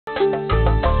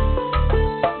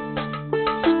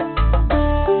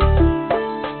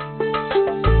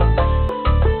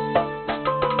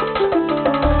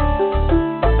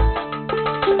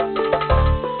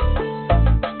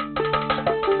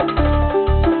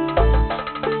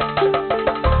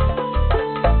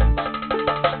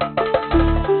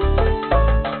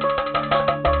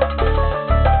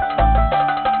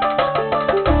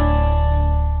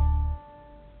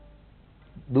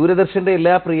ദൂരദർശന്റെ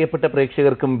എല്ലാ പ്രിയപ്പെട്ട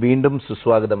പ്രേക്ഷകർക്കും വീണ്ടും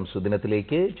സുസ്വാഗതം.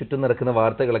 സുദിനത്തിലേക്ക് ചുറ്റും നടക്കുന്ന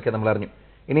വാർത്തകളൊക്കെ നമ്മൾ അറിഞ്ഞു.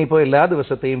 ഇനിയിപ്പോൾ എല്ലാ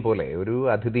ദിവസത്തെയും പോലെ ഒരു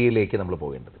അതിഥിയിലേക്ക് നമ്മൾ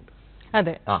പോകേണ്ടതുണ്ട്.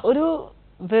 അതെ, ഒരു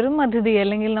വെറും അതിഥി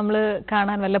അല്ലെങ്കിൽ നമ്മൾ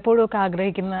കാണാൻ വല്ലപ്പോഴും ഒക്കെ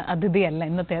ആഗ്രഹിക്കുന്ന അതിഥിയല്ല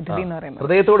ഇന്നത്തെ അതിഥി എന്ന് പറയുന്നത്.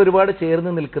 ഹൃദയത്തോട് ഒരുപാട്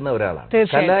ചേർന്ന് നിൽക്കുന്ന ഒരാളാണ്.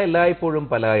 കല എല്ലായ്പ്പോഴും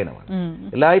പലായനമാണ്.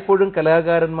 എല്ലായ്പ്പോഴും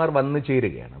കലാകാരന്മാർ വന്നു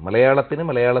ചേരുകയാണ്. മലയാളത്തിന്,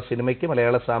 മലയാള സിനിമയ്ക്ക്,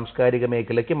 മലയാള സാംസ്കാരിക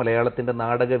മേഖലയ്ക്ക്, മലയാളത്തിന്റെ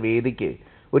നാടകവേദിക്ക്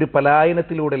ഒരു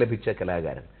പലായനത്തിലൂടെ ലഭിച്ച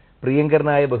കലാകാരൻ,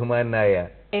 പ്രിയങ്കരനായ ബഹുമാനായ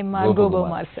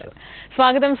M.R.Gopakumar സർ.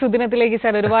 സ്വാഗതം സുദിനത്തിലേക്ക്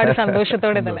സർ. ഒരുപാട്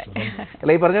സന്തോഷത്തോടെ തന്നെ. അല്ല,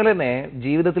 ഈ പറഞ്ഞ പോലെ തന്നെ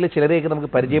ജീവിതത്തിൽ ചിലരെയൊക്കെ നമുക്ക്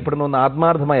പരിചയപ്പെടണമെന്ന്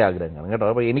ആത്മാർത്ഥമായ ആഗ്രഹമാണ് കേട്ടോ.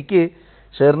 അപ്പൊ എനിക്ക്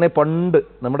സാറിനെ പണ്ട്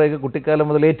നമ്മുടെയൊക്കെ കുട്ടിക്കാലം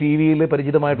മുതലേ TV-യിൽ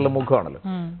പരിചിതമായിട്ടുള്ള മുഖമാണല്ലോ.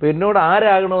 അപ്പൊ എന്നോട്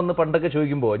ആരാകണമെന്ന് പണ്ടൊക്കെ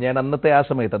ചോദിക്കുമ്പോൾ ഞാൻ അന്നത്തെ ആ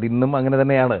സമയത്ത്, അത് ഇന്നും അങ്ങനെ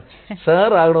തന്നെയാണ്,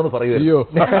 സാർ ആകണമെന്ന് പറയുമല്ലോ.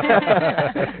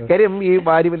 കാര്യം ഈ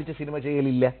വാരി വലിച്ച സിനിമ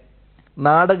ചെയ്യലില്ല,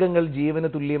 നാടകങ്ങൾ ജീവന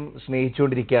തുല്യം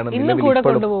സ്നേഹിച്ചുകൊണ്ടിരിക്കുകയാണ്.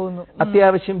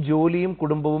 അത്യാവശ്യം ജോലിയും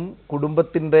കുടുംബവും,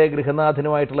 കുടുംബത്തിന്റെ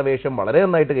ഗൃഹനാഥനുമായിട്ടുള്ള വേഷം വളരെ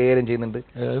നന്നായിട്ട് കൈകാര്യം ചെയ്യുന്നുണ്ട്.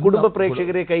 കുടുംബ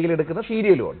പ്രേക്ഷകരെ കയ്യിലെടുക്കുന്ന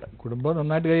സീരിയലും ഉണ്ട്. കുടുംബം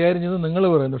നന്നായിട്ട് കൈകാര്യം ചെയ്യുന്നത് നിങ്ങൾ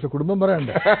പറയുന്നു, പക്ഷെ കുടുംബം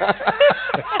പറയണ്ട.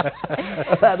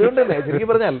 അതുകൊണ്ട് തന്നെ ശരിക്കും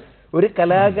പറഞ്ഞാൽ ഒരു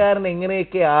കലാകാരൻ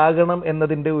എങ്ങനെയൊക്കെ ആകണം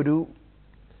എന്നതിന്റെ ഒരു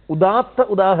ഉദാത്ത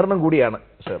ഉദാഹരണം കൂടിയാണ്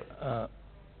സർ.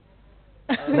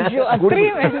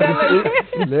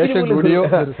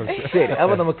 ശരി,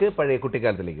 അപ്പൊ നമുക്ക് പഴയ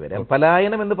കുട്ടിക്കാലത്തിലേക്ക് വരാം.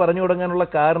 പലായനം എന്ന് പറഞ്ഞു തുടങ്ങാനുള്ള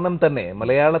കാരണം തന്നെ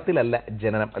മലയാളത്തിലല്ല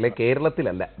ജനനം, അല്ലെ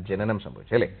കേരളത്തിലല്ല ജനനം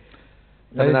സംഭവിച്ചു, അല്ലേ?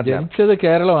 ജനിച്ചത്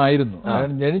കേരളമായിരുന്നു.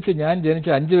 ഞാൻ ജനിച്ച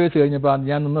 5 വയസ്സ് കഴിഞ്ഞപ്പോ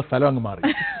ഞാൻ നിന്ന സ്ഥലം അങ്ങ് മാറി,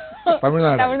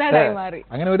 തമിഴ്നാടായി മാറി.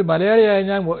 അങ്ങനെ ഒരു മലയാളിയായി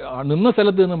ഞാൻ നിന്ന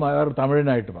സ്ഥലത്ത് നിന്ന്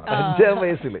തമിഴിനായിട്ട് മാറി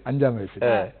 5-ാം വയസ്സിൽ.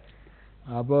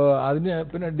 അപ്പോൾ അതിന്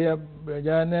പിന്നെ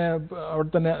ഞാൻ അവിടെ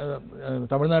തന്നെ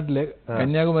തമിഴ്നാട്ടിലെ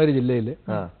കന്യാകുമാരി ജില്ലയിൽ,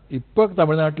 ഇപ്പൊ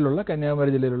തമിഴ്നാട്ടിലുള്ള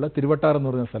കന്യാകുമാരി ജില്ലയിലുള്ള തിരുവട്ടാർ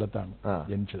എന്ന് പറഞ്ഞ സ്ഥലത്താണ്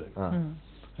ജനിച്ചത്.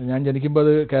 ഞാൻ ജനിക്കുമ്പോൾ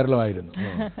അത് കേരളമായിരുന്നു.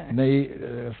 പിന്നെ ഈ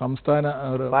സംസ്ഥാന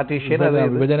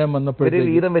വിഭജനം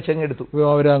വന്നപ്പോഴത്തേക്ക്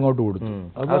അവരങ്ങോട്ട് കൊടുത്തു.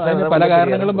 അത് അതിന് പല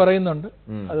കാരണങ്ങളും പറയുന്നുണ്ട്.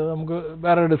 അത് നമുക്ക്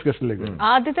വേറെ ഡിസ്കഷനിലേക്ക് വരും.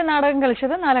 ആദ്യത്തെ നാടകം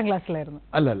കളിച്ചത് 4-ാം ക്ലാസ്സിലായിരുന്നു.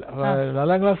 അല്ലല്ല,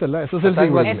 4-ാം ക്ലാസ് അല്ല,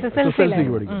 SSLCക്ക്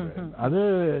പഠിക്കുന്നത്. അത്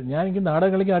എനിക്ക്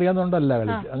നാടകം കളിക്കാൻ അറിയാവുന്നതുകൊണ്ടല്ല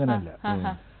കളിച്ച്, അങ്ങനെയല്ല.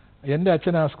 എന്റെ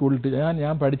അച്ഛൻ ആ സ്കൂളിൽ,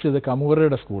 ഞാൻ പഠിച്ചത്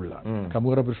കമുകറയുടെ സ്കൂളിലാണ്,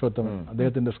 കമുകറ പുരുഷോത്തമൻ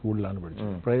അദ്ദേഹത്തിന്റെ സ്കൂളിലാണ്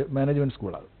പഠിച്ചത്. മാനേജ്മെന്റ്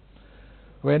സ്കൂളാണ്.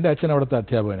 അപ്പോൾ എൻ്റെ അച്ഛൻ അവിടുത്തെ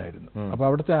അധ്യാപകനായിരുന്നു. അപ്പോൾ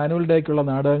അവിടുത്തെ ആനുവൽ ഡേക്കുള്ള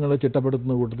നാടകങ്ങൾ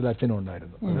ചിട്ടപ്പെടുത്തുന്ന കൂട്ടത്തിൽ അച്ഛനും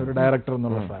ഉണ്ടായിരുന്നു, ഒരു ഡയറക്ടർ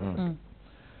എന്നുള്ള സ്ഥാനത്ത്.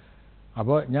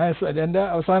 അപ്പോൾ ഞാൻ എൻ്റെ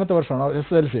അവസാനത്തെ വർഷമാണ്,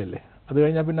 SSLC അല്ലേ, അത്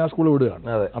കഴിഞ്ഞാൽ പിന്നെ ആ സ്കൂൾ വിടുകയാണ്.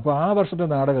 അപ്പോൾ ആ വർഷത്തെ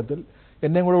നാടകത്തിൽ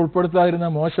എന്നെയും കൂടെ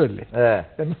ഉൾപ്പെടുത്താതിരുന്ന മോശമല്ലേ?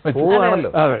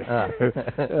 അതെ,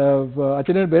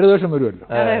 അച്ഛന് പേരുദോഷം വരുമല്ലോ,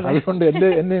 അതുകൊണ്ട്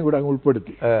എന്നെയും കൂടെ അങ്ങ്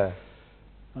ഉൾപ്പെടുത്തി.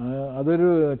 അതൊരു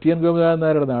TN ഗോപിനാഥൻ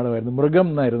നായരുടെ നാടകമായിരുന്നു, മൃഗം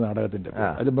എന്നായിരുന്നു നാടകത്തിന്റെ.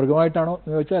 അത് മൃഗമായിട്ടാണോ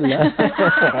എന്ന് ചോദിച്ചാൽ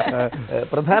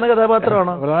പ്രധാന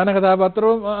കഥാപാത്രമാണോ? പ്രധാന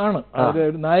കഥാപാത്രവും ആണ്,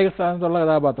 ഒരു നായക സ്ഥാനത്തുള്ള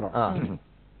കഥാപാത്രമാണ്.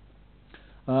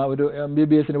 ഒരു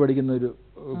MBBS പഠിക്കുന്ന ഒരു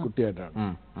കുട്ടിയായിട്ടാണ്,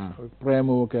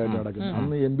 പ്രേമവും ഒക്കെ ആയിട്ട് നടക്കുന്നത്.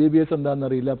 അന്ന് MBBS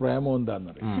എന്താണെന്നറിയില്ല, പ്രേമം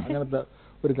എന്താണെന്നറിയില്ല, അങ്ങനത്തെ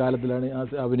ഒരു കാലത്തിലാണ്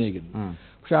അഭിനയിക്കുന്നത്.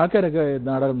 പക്ഷെ ആൾക്കാരൊക്കെ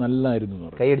നാടകം നല്ലതായിരുന്നു,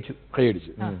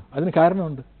 കൈയടിച്ചു. അതിന്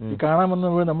കാരണമുണ്ട്, ഈ കാണാൻ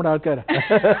വന്ന നമ്മുടെ ആൾക്കാരാ.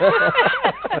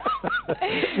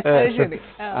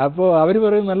 അപ്പോ അവര്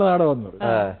പറയും നല്ല നാടകം എന്ന്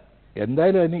പറയും.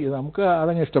 എന്തായാലും നമുക്ക്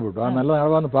അതങ്ങ് ഇഷ്ടപ്പെട്ടു, ആ നല്ല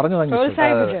നാടകമെന്ന് പറഞ്ഞത്.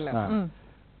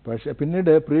 പക്ഷെ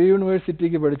പിന്നീട് പ്രീ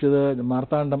യൂണിവേഴ്സിറ്റിക്ക് പഠിച്ചത്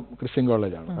മാർത്താണ്ഡം ക്രിസ്ത്യൻ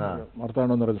കോളേജാണ്,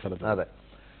 മാർത്താണ്ഡം എന്ന് പറയുന്ന സ്ഥലത്ത്.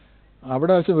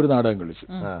 അവിടെ വെച്ച് ഒരു നാടകം കളിച്ചു,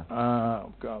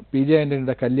 PJ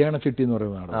ആന്റണിയുടെ കല്യാണ ചിട്ടി എന്ന്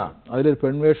പറയുന്ന നാടകം. അതിലൊരു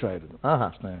പെൺവേഷമായിരുന്നു.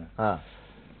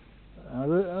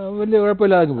 അത് വലിയ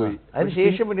കുഴപ്പമില്ലാതെ പോയി.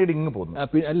 അതിനുശേഷം പിന്നീട് ഇങ്ങ് പോകുന്നു.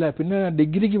 അല്ല, പിന്നെ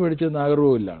ഡിഗ്രിക്ക് പഠിച്ചത്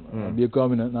നാഗർകോവിലാണ്,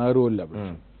 BCom നാഗർകോവിലാണ്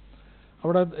പഠിച്ചത്.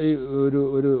 അവിടെ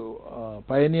ഒരു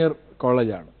പയനിയർ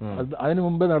കോളേജാണ്. അതിന്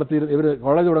മുമ്പേ ഇവർ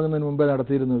കോളേജ് തുടങ്ങുന്നതിന് മുമ്പേ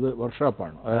നടത്തിയിരുന്നത്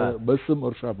വർക്ക്ഷോപ്പാണ്, അതായത് ബസ്സും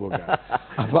വർക്ക്ഷോപ്പും ഒക്കെ.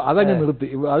 അപ്പൊ അതങ്ങ് നിർത്തി.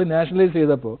 അത് നാഷണലൈസ്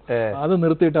ചെയ്തപ്പോൾ അത്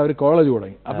നിർത്തിയിട്ട് അവർ കോളേജ്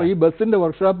തുടങ്ങി. അപ്പൊ ഈ ബസ്സിന്റെ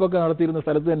വർക്ക്ഷോപ്പൊക്കെ നടത്തിയിരുന്ന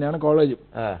സ്ഥലത്ത് തന്നെയാണ് കോളേജും,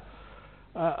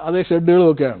 അതേ ഷെഡുകളും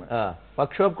ഒക്കെയാണ്.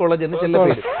 Workshop college.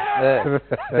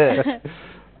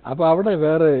 അപ്പൊ അവിടെ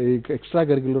വേറെ എക്സ്ട്രാ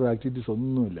കരിക്കുലർ ആക്ടിവിറ്റീസ്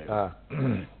ഒന്നുമില്ല.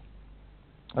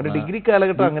 ഡിഗ്രി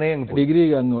കാലഘട്ടം അങ്ങനെ ഡിഗ്രി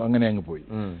അങ്ങനെ അങ്ങ് പോയി.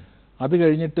 അത്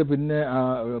കഴിഞ്ഞിട്ട് പിന്നെ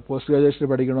പോസ്റ്റ് ഗ്രാജുവേഷൻ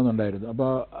പഠിക്കണമെന്നുണ്ടായിരുന്നു. അപ്പോൾ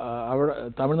അവിടെ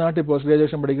തമിഴ്നാട്ടിൽ പോസ്റ്റ്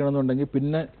ഗ്രാജുവേഷൻ പഠിക്കണമെന്നുണ്ടെങ്കിൽ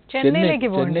പിന്നെ ചെന്നൈ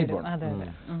പോകണം.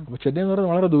 അപ്പോൾ ചെന്നൈ എന്ന്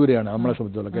പറഞ്ഞാൽ വളരെ ദൂരെയാണ് നമ്മളെ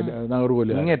സംബന്ധിച്ചോളം, നാഗർകോവിൽ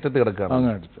അങ്ങനെ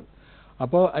അടുത്ത്.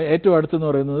 അപ്പോൾ ഏറ്റവും അടുത്തെന്ന്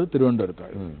പറയുന്നത്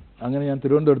തിരുവനന്തപുരത്തായിരുന്നു. അങ്ങനെ ഞാൻ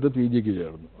തിരുവനന്തപുരത്ത് PGക്ക്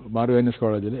ചേർന്നു, M.R.Gopakumar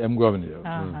കോളേജിൽ M.Com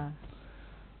ചേർന്നു.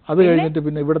 അത് കഴിഞ്ഞിട്ട്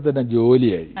പിന്നെ ഇവിടെ തന്നെ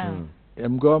ജോലിയായി.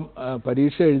 M.Com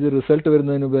പരീക്ഷ എഴുതി റിസൾട്ട്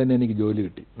വരുന്നതിന് മുമ്പ് തന്നെ എനിക്ക് ജോലി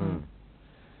കിട്ടി.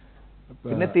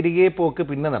 പിന്നെ തിരികെ പോക്ക്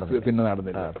പിന്നെ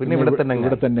നടന്നില്ല. പിന്നെ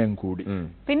ഇവിടെ തന്നെ കൂടി.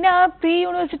 പിന്നെ ആ പ്രീ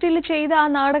യൂണിവേഴ്സിറ്റിയിൽ ചെയ്ത ആ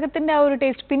നാടകത്തിന്റെ ആ ഒരു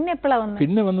ടേസ്റ്റ് പിന്നെ എപ്പോഴാണ് വന്നത്?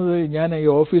 പിന്നെ വന്നത് ഞാൻ ഈ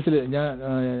ഓഫീസിൽ ഞാൻ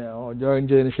ജോയിൻ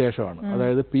ചെയ്തതിന് ശേഷമാണ്.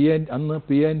 അതായത് അന്ന്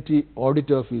PNT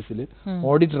ഓഡിറ്റ് ഓഫീസിൽ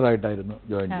ഓഡിറ്ററായിട്ടായിരുന്നു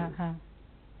ജോയിൻ ചെയ്തത്.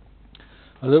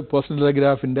 അത് പോസ്റ്റൽ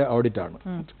ടെലിഗ്രാഫിന്റെ ഓഡിറ്റാണ്,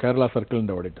 കേരള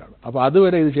സർക്കിളിന്റെ ഓഡിറ്റാണ്. അപ്പോൾ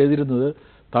അതുവരെ ഇത് ചെയ്തിരുന്നത്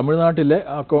തമിഴ്നാട്ടിലെ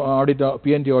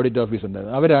PNT ഓഡിറ്റ് ഓഫീസ്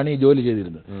ഉണ്ടായിരുന്നു, അവരാണ് ഈ ജോലി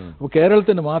ചെയ്തിരുന്നത്. അപ്പോൾ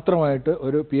കേരളത്തിന് മാത്രമായിട്ട്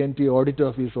ഒരു PNT ഓഡിറ്റ്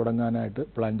ഓഫീസ് തുടങ്ങാനായിട്ട്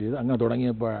പ്ലാൻ ചെയ്ത് അങ്ങനെ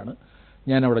തുടങ്ങിയപ്പോഴാണ്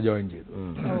ഞാൻ അവിടെ ജോയിൻ ചെയ്തത്.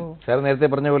 സാർ നേരത്തെ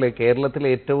പറഞ്ഞ പോലെ കേരളത്തിലെ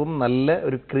ഏറ്റവും നല്ല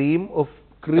ഒരു ക്രീം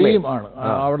ആണ്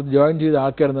അവിടെ ജോയിൻ ചെയ്ത്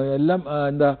ആൾക്കാരുന്നത്. എല്ലാം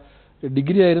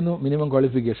ഡിഗ്രി ആയിരുന്നു മിനിമം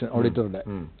ക്വാളിഫിക്കേഷൻ ഓഡിറ്ററുടെ.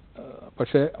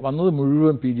 പക്ഷെ വന്നത്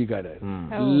മുഴുവൻ PGക്കാരായിരുന്നു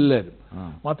എല്ലാവരും.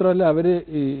 മാത്രമല്ല അവര്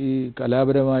ഈ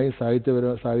കലാപരമായി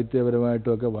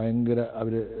സാഹിത്യപരമായിട്ടും ഒക്കെ ഭയങ്കര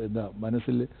അവര്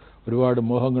മനസ്സിൽ ഒരുപാട്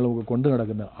മോഹങ്ങളും ഒക്കെ കൊണ്ടു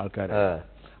നടക്കുന്ന ആൾക്കാരാണ്.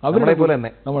 നമ്മളെ പോലെ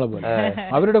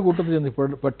അവരുടെ കൂട്ടത്തിൽ ചെന്ന്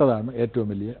പെട്ടതാണ് ഏറ്റവും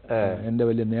വലിയ എന്റെ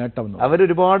വലിയ നേട്ടം.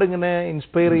 അവരൊരുപാട് ഇങ്ങനെ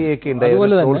ഇൻസ്പയർ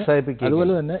അതുപോലെ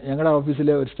തന്നെ ഞങ്ങളുടെ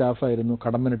ഓഫീസിലെ ഒരു സ്റ്റാഫായിരുന്നു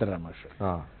കടമ്മനിട്ട രാമാഷ്,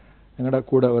 ഞങ്ങളുടെ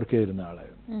കൂടെ വർക്ക് ചെയ്തിരുന്ന ആളായിരുന്നു.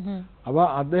 അപ്പോൾ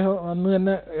അദ്ദേഹം അന്ന്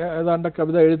തന്നെ ഏതാണ്ട്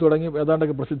കവിത എഴുതി തുടങ്ങി,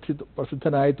 ഏതാണ്ടൊക്കെ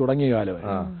പ്രസിദ്ധനായി തുടങ്ങിയ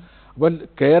കാലമായിരുന്നു. അപ്പോൾ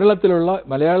കേരളത്തിലുള്ള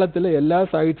മലയാളത്തിലെ എല്ലാ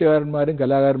സാഹിത്യകാരന്മാരും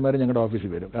കലാകാരന്മാരും ഞങ്ങളുടെ ഓഫീസിൽ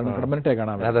വരും, കാരണം കടമ്മനിട്ടയെ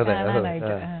കാണാൻ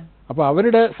പറ്റും. അപ്പോൾ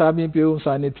അവരുടെ സാമീപ്യവും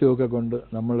സാന്നിധ്യവും ഒക്കെ കൊണ്ട്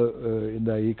നമ്മൾ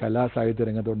ഈ കലാസാഹിത്യ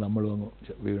രംഗത്തോട് നമ്മൾ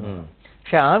വീണു.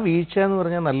 പക്ഷെ ആ വീഴ്ച എന്ന്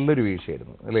പറഞ്ഞാൽ നല്ലൊരു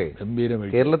വീഴ്ചയായിരുന്നു അല്ലേ?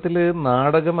 കേരളത്തില്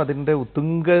നാടകം അതിന്റെ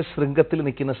ഉത്തുംഗ ശൃംഗത്തിൽ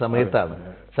നിൽക്കുന്ന സമയത്താണ്.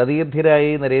 സതീർഥ്യരായി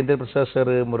നരേന്ദ്രപ്രസാദ്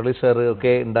സാറ്, മുരളി സാറ്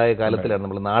ഒക്കെ ഉണ്ടായ കാലത്തിലാണ്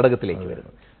നമ്മൾ നാടകത്തിലേക്ക്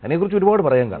വരുന്നത്. അതിനെക്കുറിച്ച് ഒരുപാട്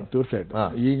പറയാൻ കാണും. തീർച്ചയായിട്ടും.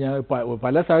 ഞാൻ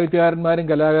പല സാഹിത്യകാരന്മാരും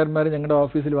കലാകാരന്മാരും ഞങ്ങളുടെ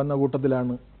ഓഫീസിൽ വന്ന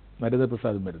കൂട്ടത്തിലാണ്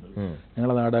നരേന്ദ്രപ്രസാദും വരുന്നത്.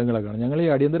 ഞങ്ങളുടെ നാടകങ്ങളൊക്കെ കാണും. ഞങ്ങൾ ഈ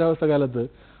അടിയന്തരാവസ്ഥ കാലത്ത്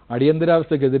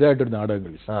അടിയന്തരാവസ്ഥക്കെതിരായിട്ടൊരു നാടകം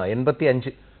കളിച്ചു.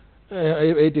 85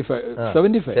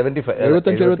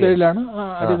 75-77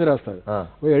 അടിയന്തരാവസ്ഥ.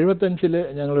 അപ്പൊ 75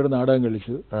 ഞങ്ങളൊരു നാടകം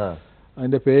കളിച്ചു.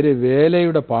 അതിന്റെ പേര്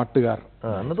വേലയുടെ പാട്ടുകാർ.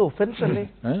 ഭയങ്കര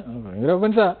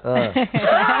ഒഫൻസാ.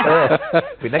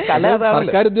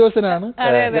 സർക്കാർ ഉദ്യോഗസ്ഥനാണ്,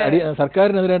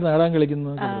 സർക്കാരിനെതിരായിട്ട് നാടകം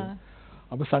കളിക്കുന്നത്.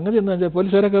 അപ്പൊ സംഗതി എന്താ വെച്ചാൽ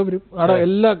പോലീസുകാരൊക്കെ വരും.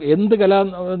 എന്ത് കല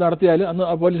നടത്തിയാലും അന്ന്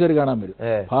പോലീസുകാർ കാണാൻ വരും.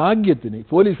 ഭാഗ്യത്തിന്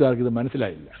പോലീസുകാർക്ക് ഇത്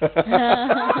മനസ്സിലായില്ല.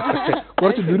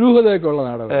 കുറച്ച് ദുരൂഹതയൊക്കെ ഉള്ള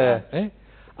നാടകം.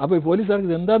 അപ്പൊ ഈ പോലീസുകാർക്ക്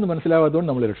ഇത് എന്താന്ന് മനസ്സിലാവാത്തതുകൊണ്ട്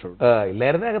നമ്മൾ രക്ഷപ്പെട്ടു.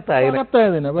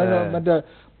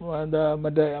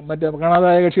 മറ്റേ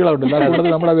കാണാതായ കക്ഷികളുണ്ടല്ലോ, അതുകൊണ്ട്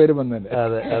നമ്മുടെ പേര് വന്നതന്നെ.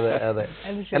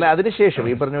 അല്ല, അതിനുശേഷം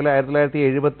ഈ പറഞ്ഞ പോലെ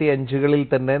 1975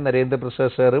 തന്നെ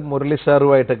നരേന്ദ്രപ്രസാദ് സാറും മുരളി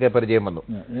സാറുമായിട്ടൊക്കെ പരിചയം വന്നു.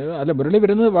 അല്ല, മുരളി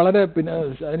വരുന്നത് വളരെ പിന്നെ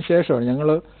അതിനുശേഷമാണ്.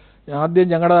 ആദ്യം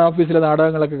ഞങ്ങളുടെ ഓഫീസിലെ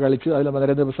നാടകങ്ങളൊക്കെ കളിച്ചു. അതിൽ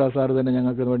നരേന്ദ്രപ്രസാദ് സാർ തന്നെ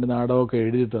ഞങ്ങൾക്ക് വേണ്ടി നാടകമൊക്കെ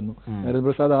എഴുതി തന്നു.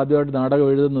 നരേന്ദ്രപ്രസാദ് ആദ്യമായിട്ട് നാടകം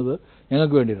എഴുതുന്നത്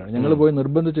ഞങ്ങൾക്ക് വേണ്ടിയിട്ടാണ്. ഞങ്ങൾ പോയി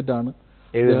നിർബന്ധിച്ചിട്ടാണ്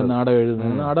നാടകം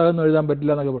എഴുതുന്നത്. നാടകം ഒന്നും എഴുതാൻ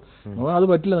പറ്റില്ല എന്നൊക്കെ പറഞ്ഞു. അത്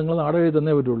പറ്റില്ല, നിങ്ങൾ നാടകം എഴുതി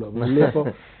തന്നേ പറ്റുള്ളൂ. പുള്ളി അപ്പോൾ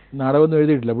നാടകമൊന്നും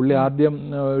എഴുതിയിട്ടില്ല. പുള്ളി ആദ്യം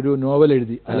ഒരു നോവൽ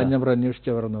എഴുതി, അലഞ്ഞവർ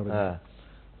അന്വേഷിച്ചവർ എന്ന് പറഞ്ഞു.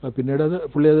 പിന്നീട്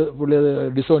പുള്ളി അത്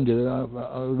ഡിസോൺ ചെയ്ത്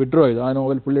വിഡ്രോ ചെയ്തു. ആ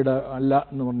നോവൽ പുള്ളിയുടെ അല്ല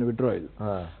എന്ന് പറഞ്ഞ് വിഡ്രോ ചെയ്തു.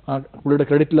 ആ പുള്ളിയുടെ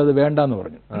ക്രെഡിറ്റിൽ അത് വേണ്ടെന്ന്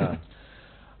പറഞ്ഞു.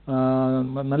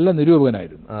 നല്ല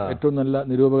നിരൂപകനായിരുന്നു, ഏറ്റവും നല്ല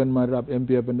നിരൂപകന്മാരുടെ MP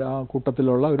അപ്പൻ്റെ ആ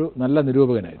കൂട്ടത്തിലുള്ള ഒരു നല്ല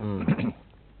നിരൂപകനായിരുന്നു.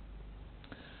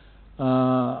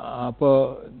 അപ്പോൾ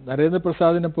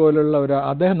നരേന്ദ്രപ്രസാദിനെ പോലുള്ള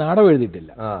അദ്ദേഹം നാടകം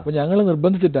എഴുതിയിട്ടില്ല. അപ്പൊ ഞങ്ങൾ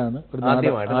നിർബന്ധിച്ചിട്ടാണ്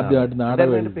ആദ്യമായിട്ട്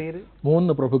നാടകം എഴുതി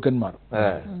 3 പ്രഭുക്കന്മാർ.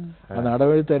 ആ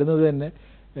നാടകം എഴുതി തരുന്നത് തന്നെ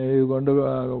കൊണ്ട്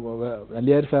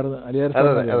അലിയാർ സാർ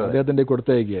അദ്ദേഹത്തിന്റെ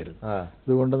കൊടുത്തയക്കുകയായിരുന്നു.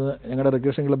 ഇതുകൊണ്ട് ഞങ്ങളുടെ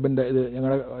റിക്രിയേഷൻ ക്ലബിന്റെ ഇത്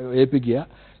ഞങ്ങളെ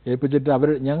ഏൽപ്പിച്ചിട്ട്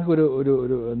ഞങ്ങൾക്ക് ഒരു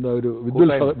എന്താ ഒരു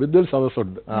വിദ്വൽ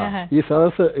സദസ്സുണ്ട്. ഈ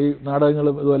സദസ്സ് ഈ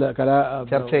നാടകങ്ങളും ഇതുപോലെ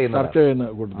ചർച്ച ചെയ്യുന്ന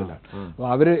കൂട്ടത്തിലാണ്. അപ്പൊ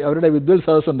അവരുടെ വിദ്വൽ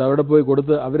സദസ്സുണ്ട്, അവിടെ പോയി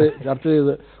കൊടുത്ത് അവര് ചർച്ച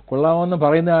ചെയ്ത് കൊള്ളാമെന്ന്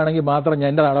പറയുന്നതാണെങ്കിൽ മാത്രം ഞാൻ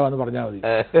എന്റെ നാടകമെന്ന് പറഞ്ഞാൽ മതി,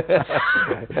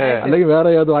 അല്ലെങ്കിൽ വേറെ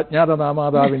ഏതോ അജ്ഞാത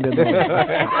നാമാതാവിന്റെ.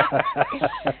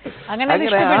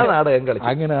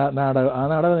 അങ്ങനെ ആ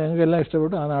നാടകം ഞങ്ങൾക്ക് എല്ലാം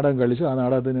ഇഷ്ടപ്പെട്ടു. ആ നാടകം കളിച്ചു. ആ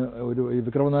നാടകത്തിന് ഒരു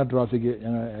വിക്രമനാഥ ട്രോഫിക്ക്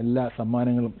ഞങ്ങൾ എല്ലാ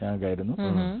സമ്മാനങ്ങളും ഞങ്ങൾക്കായിരുന്നു.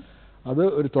 അത്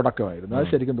ഒരു തുടക്കമായിരുന്നു, അത്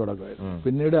ശരിക്കും തുടക്കമായിരുന്നു.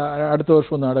 പിന്നീട് അടുത്ത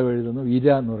വർഷം നാടകം എഴുതുന്നു ഇര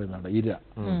എന്ന് പറയുന്ന നാടകം.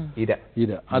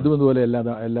 ഇര അതും ഇതുപോലെ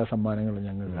എല്ലാ സമ്മാനങ്ങളും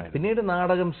ഞങ്ങൾക്കായിരുന്നു. പിന്നീട്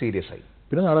നാടകം സീരിയസ് ആയി.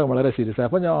 പിന്നെ നാടകം വളരെ സീരിയസ് ആയി.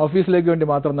 അപ്പൊ ഞാൻ ഓഫീസിലേക്ക് വേണ്ടി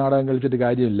മാത്രം നാടകം കളിച്ചിട്ട്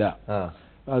കാര്യമില്ല.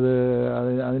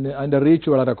 അതിന്റെ റീച്ച്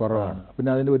വളരെ കുറവാണ്. പിന്നെ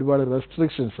അതിന്റെ ഒരുപാട്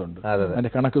റെസ്ട്രിക്ഷൻസ് ഉണ്ട്.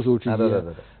 അതിന്റെ കണക്ക് സൂക്ഷിക്കുക,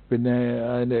 പിന്നെ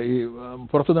അതിന്റെ ഈ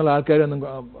പുറത്തുനിന്നുള്ള ആൾക്കാരൊന്നും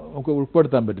നമുക്ക്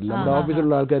ഉൾപ്പെടുത്താൻ പറ്റില്ല. നമ്മുടെ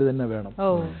ഓഫീസിലുള്ള ആൾക്കാർ തന്നെ വേണം.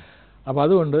 അപ്പൊ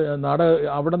അതുകൊണ്ട്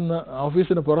അവിടെ നിന്ന്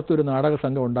ഓഫീസിന് പുറത്തൊരു നാടക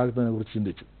സംഘം ഉണ്ടാക്കുന്നതിനെ കുറിച്ച്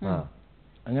ചിന്തിച്ചു.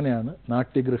 അങ്ങനെയാണ്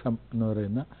നാട്യഗൃഹം എന്ന്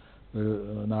പറയുന്ന ഒരു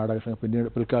നാടക സംഘം പിന്നീട്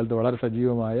പിൽക്കാലത്ത് വളരെ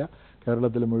സജീവമായ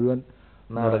കേരളത്തിൽ മുഴുവൻ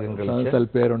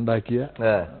സൽപ്പേരുണ്ടാക്കിയ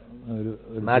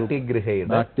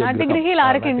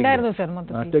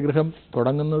നാട്യഗൃഹം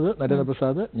തുടങ്ങുന്നത്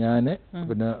നരേന്ദ്രപ്രസാദ്, ഞാന്,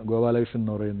 പിന്നെ ഗോപാലകൃഷ്ണൻ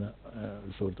എന്ന് പറയുന്ന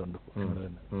സുഹൃത്തുണ്ട് നമ്മുടെ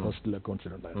തന്നെ ഹോസ്റ്റൽ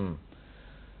അക്കൗണ്ട്സിലുണ്ടായിരുന്നു,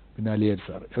 പിന്നെ അലിയർ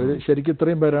സാർ. അവർ ശരിക്കും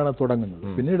ഇത്രയും പേരാണ് തുടങ്ങുന്നത്.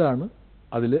 പിന്നീടാണ്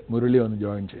അതിൽ മുരളി വന്ന്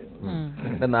ജോയിൻ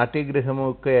ചെയ്യുന്നത്.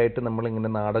 നാട്യഗൃഹമൊക്കെ ആയിട്ട് നമ്മളിങ്ങനെ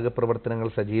നാടക പ്രവർത്തനങ്ങൾ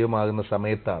സജീവമാകുന്ന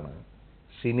സമയത്താണ്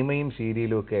സിനിമയും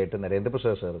സീരിയലും ഒക്കെ ആയിട്ട്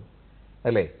നരേന്ദ്രപ്രസാദ് സാർ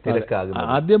അല്ലേ തിരക്കാകുന്നത്.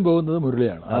 ആദ്യം പോകുന്നത്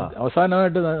മുരളിയാണ്.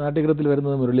 അവസാനമായിട്ട് നാട്യഗൃഹത്തിൽ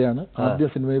വരുന്നത് മുരളിയാണ്. ആദ്യം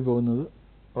സിനിമയിൽ പോകുന്നത്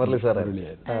മുരളി സാറായിരുന്നു.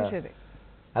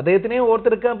 അദ്ദേഹത്തിനെ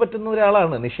ഓർത്തെടുക്കാൻ പറ്റുന്ന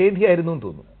ഒരാളാണ്. നിഷേധിയായിരുന്നു എന്ന്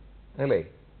തോന്നുന്നു അല്ലേ?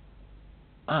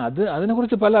 അതിനെ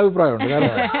കുറിച്ച് പല അഭിപ്രായമുണ്ട്.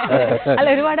 കാരണം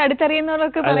ഒരുപാട്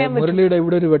അടുത്തറിയുന്നവർക്ക് മുരളിയുടെ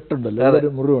ഇവിടെ ഒരു വെട്ടുണ്ട്, ഇവിടെ ഒരു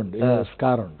മുറിവുണ്ട്,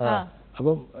 സ്കാറുണ്ട്.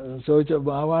 അപ്പം ചോദിച്ച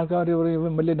ആൾക്കാർ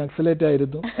പറയും വലിയ നക്സലേറ്റ്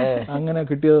ആയിരുന്നു അങ്ങനെ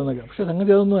കിട്ടിയതെന്നൊക്കെ. പക്ഷെ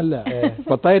സംഗതി അതൊന്നും അല്ല,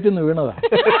 പത്തായത്തിൽ നിന്ന് വീണതാ.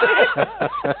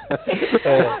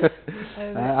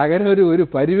 അങ്ങനെ ഒരു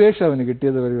പരിവേഷം അവന്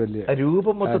കിട്ടിയത് ഒരു വലിയ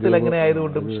രൂപം മൊത്തത്തിൽ അങ്ങനെ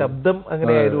ആയതുകൊണ്ടും ശബ്ദം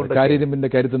അങ്ങനെ ആയതുകൊണ്ടും കാര്യരമ്പിന്റെ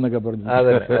കരുത്തെന്നൊക്കെ പറഞ്ഞു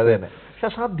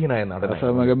അസാധ്യനായ നടൻ,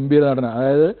 ഗംഭീര നടന.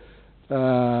 അതായത്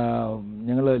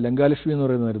ഞങ്ങള് ലങ്കാലക്ഷ്മി എന്ന്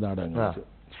പറയുന്ന ഒരു നാടകം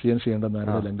CN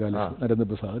ശ്രീകണ്ഠനാരുടെ ലങ്കാലക്ഷ്മി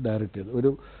നരേന്ദ്രപ്രസാദ് ഡയറക്ട് ചെയ്ത്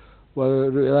ഒരു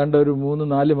ഏതാണ്ട് ഒരു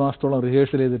 3-4 മാസത്തോളം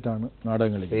റിഹേഴ്സൽ ചെയ്തിട്ടാണ്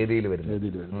നാടകങ്ങൾ വേദിയിൽ വരുന്നത്.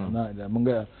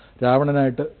 നമുക്ക്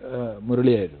രാവണനായിട്ട്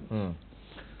മുരളിയായിരുന്നു.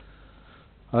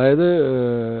 അതായത്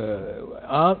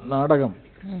ആ നാടകം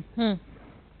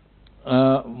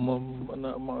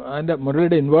അതിന്റെ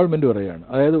മുരളിയുടെ ഇൻവോൾവ്മെന്റ് പറയുകയാണ്.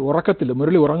 അതായത്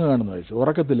മുരളി ഉറങ്ങുകയാണെന്ന് വെച്ചു,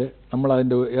 ഉറക്കത്തിൽ നമ്മൾ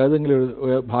അതിന്റെ ഏതെങ്കിലും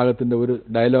ഒരു ഭാഗത്തിന്റെ ഒരു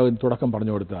ഡയലോഗിന് തുടക്കം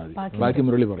പറഞ്ഞു കൊടുത്താൽ മതി, ബാക്കി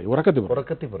മുരളി പറയും. ഉറക്കത്തിൽ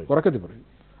പറയും.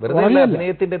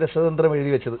 അഭിനയത്തിന്റെ രസതന്ത്രം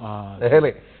എഴുതി വെച്ചത്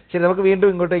അല്ലേ? ശരി, നമുക്ക് വീണ്ടും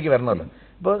ഇങ്ങോട്ടേക്ക് വരണമല്ലോ.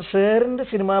 ഇപ്പൊ സാറിന്റെ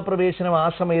സിനിമാ പ്രവേശനം ആ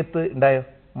സമയത്ത് ഉണ്ടായോ?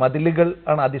 മതിലുകൾ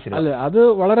ആണ് ആദ്യ സിനിമ അല്ലെ? അത്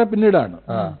വളരെ പിന്നീടാണ്.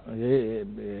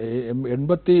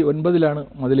 89-ലാണ്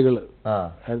മതിലുകൾ.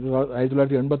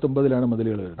 1989-ലാണ്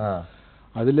മതിലുകൾ വരുന്നത്.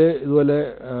 അതില് ഇതുപോലെ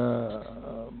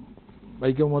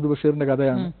വൈക്കം മുഹമ്മദ് ബഷീറിന്റെ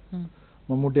കഥയാണ്.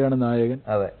 മമ്മൂട്ടിയാണ് നായകൻ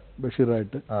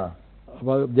ബഷീറായിട്ട്.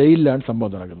 അപ്പൊ ജയിലിലാണ്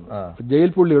സംഭവം നടക്കുന്നത്. ജയിൽ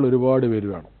പുള്ളികൾ ഒരുപാട് പേര്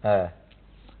വേണം.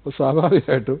 അപ്പൊ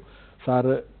സ്വാഭാവികമായിട്ടും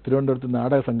സാറ് തിരുവനന്തപുരത്ത്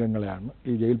നാടക സംഘങ്ങളെയാണ്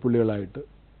ഈ ജയിൽ പുള്ളികളായിട്ട്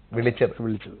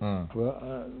വിളിച്ചത്. അപ്പോൾ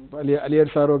അലിയർ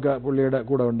സാറും ഒക്കെ പുള്ളിയുടെ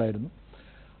കൂടെ ഉണ്ടായിരുന്നു.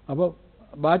 അപ്പോൾ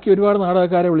ബാക്കി ഒരുപാട്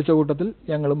നാടകക്കാരെ വിളിച്ച കൂട്ടത്തിൽ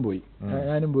ഞങ്ങളും പോയി,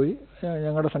 ഞാനും പോയി,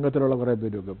 ഞങ്ങളുടെ സംഘത്തിലുള്ള കുറേ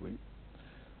പേരുമൊക്കെ പോയി.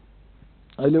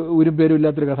 അതിൽ ഒരു പേരും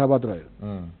ഇല്ലാത്തൊരു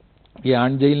കഥാപാത്രമായിരുന്നു. ഈ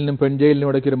ആൺജയിലിനും പെൺജയിലിനും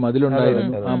ഇടയ്ക്ക് ഒരു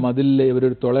മതിലുണ്ടായിരുന്നു. ആ മതിലിൽ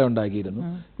ഇവരൊരു തുള ഉണ്ടാക്കിയിരുന്നു.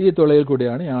 ഈ തുളയിൽ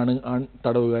കൂടിയാണ് ആൺ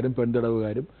തടവുകാരും പെൺ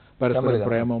തടവുകാരും പരസ്പര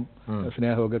പ്രേമം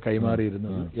സ്നേഹമൊക്കെ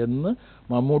കൈമാറിയിരുന്നത് എന്ന്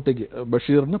മമ്മൂട്ടിക്ക്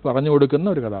ബഷീറിന് പറഞ്ഞു കൊടുക്കുന്ന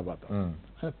ഒരു കഥാപാത്രം.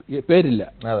 പേരില്ല,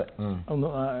 ഒന്നും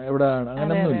എവിടെയാണ്,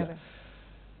 അങ്ങനെയൊന്നുമില്ല.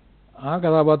 ആ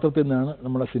കഥാപാത്രത്തിൽ നിന്നാണ്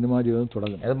നമ്മുടെ സിനിമാ ജീവിതം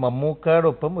തുടങ്ങുന്നത്.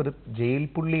 മമ്മൂക്കയോടൊപ്പം ഒരു ജയിൽ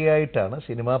പുള്ളിയായിട്ടാണ്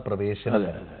സിനിമാ പ്രവേശനം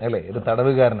അല്ലേ? ഒരു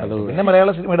തടവുകാരനാണ്, പിന്നെ മലയാള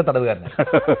സിനിമയുടെ തടവുകാരനാണ്.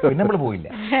 പിന്നെ നമ്മൾ പോയില്ല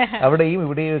അവിടെയും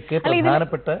ഇവിടെയും ഒക്കെ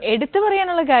പ്രധാനപ്പെട്ട. എടുത്തു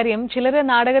പറയാനുള്ള കാര്യം, ചിലര്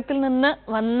നാടകത്തിൽ നിന്ന്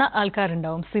വന്ന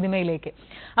ആൾക്കാരുണ്ടാവും സിനിമയിലേക്ക്.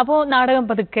 അപ്പോ നാടകം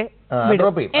പതുക്കെ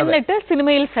എന്നിട്ട്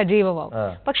സിനിമയിൽ സജീവമാവും.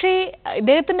 പക്ഷേ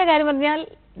ഇദ്ദേഹത്തിന്റെ കാര്യം പറഞ്ഞാൽ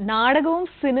നാടകവും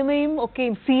സിനിമയും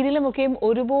ഒക്കെയും സീരിയലും ഒക്കെയും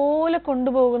ഒരുപോലെ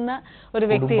കൊണ്ടുപോകുന്ന ഒരു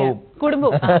വ്യക്തിയാണ്.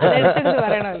 കുടുംബം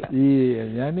പറയണമല്ലോ.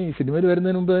 ഞാൻ ഈ സിനിമയിൽ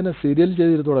വരുന്നതിന് മുമ്പ് തന്നെ സീരിയൽ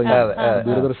ചെയ്തിട്ട് തുടങ്ങി.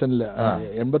 ദൂരദർശനില്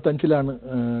 85-ലാണ്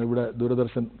ഇവിടെ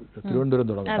ദൂരദർശൻ തിരുവനന്തപുരം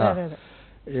തുടങ്ങുന്നത്.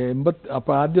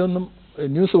 അപ്പൊ ആദ്യമൊന്നും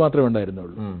ന്യൂസ് മാത്രമേ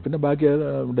ഉണ്ടായിരുന്നുള്ളൂ, പിന്നെ ബാക്കി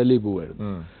ഡൽഹി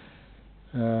പോവായിരുന്നു.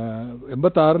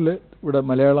 86-ല് ഇവിടെ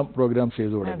മലയാളം പ്രോഗ്രാം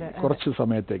ചെയ്തു തുടങ്ങി, കുറച്ച്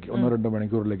സമയത്തേക്ക് 1-2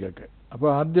 മണിക്കൂറിലേക്കൊക്കെ. അപ്പോൾ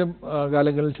ആദ്യം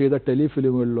കാലങ്ങളിൽ ചെയ്ത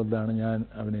ടെലിഫിലിമുകളിലൊന്നാണ് ഞാൻ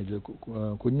അഭിനയിച്ചത്.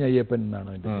 കുഞ്ഞയ്യപ്പൻ എന്നാണ്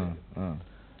അതിന്റെ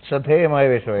ശ്രദ്ധേയമായ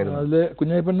വേഷമായിരുന്നു. അതില്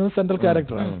കുഞ്ഞയ്യപ്പൻ സെൻട്രൽ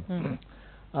ക്യാരക്ടറാണ്.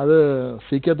 അത്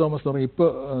CK തോമസ് എന്ന് പറഞ്ഞ ഇപ്പൊ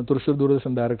തൃശ്ശൂർ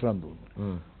ദൂരദർശൻ ഡയറക്ടറാണെന്ന്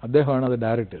തോന്നുന്നു. അദ്ദേഹമാണ് അത്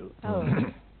ഡയറക്ട് ചെയ്തത്.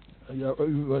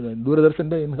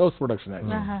 ദൂരദർശന്റെ ഇൻഹൗസ് പ്രൊഡക്ഷൻ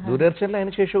ആയിരുന്നു. ദൂരദർശനിൽ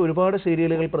അതിനുശേഷം ഒരുപാട്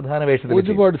സീരിയലുകൾ പ്രധാന വേഷത്തിൽ,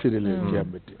 ഒരുപാട് സീരിയലുകൾ ചെയ്യാൻ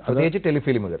പറ്റി. പ്രത്യേകിച്ച്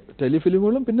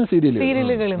ടെലിഫിലിമുകളും പിന്നെ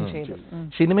സീരിയലുകളും.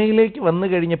 സിനിമയിലേക്ക് വന്നു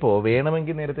കഴിഞ്ഞപ്പോ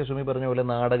വേണമെങ്കിൽ നേരത്തെ സുമി പറഞ്ഞ പോലെ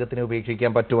നാടകത്തിനെ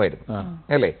ഉപേക്ഷിക്കാൻ പറ്റുമായിരുന്നു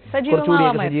അല്ലേ?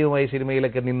 കുറച്ചുകൂടിയൊക്കെ സജീവമായി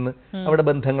സിനിമയിലൊക്കെ നിന്ന് അവിടെ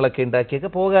ബന്ധങ്ങളൊക്കെ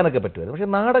ഉണ്ടാക്കിയൊക്കെ പോകാനൊക്കെ പറ്റുമായിരുന്നു.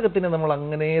 പക്ഷെ നാടകത്തിനെ നമ്മൾ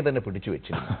അങ്ങനെ തന്നെ പിടിച്ചു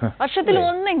വെച്ചു. വർഷത്തിൽ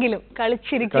ഒന്നെങ്കിലും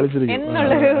കളിച്ചിരിക്കും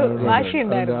എന്നുള്ളൊരു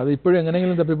വാശിയുണ്ടായിരുന്നു. അത് ഇപ്പോഴും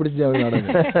എങ്ങനെയെങ്കിലും തപ്പിപ്പിടിച്ച്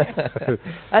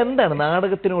എന്താ എന്താണ്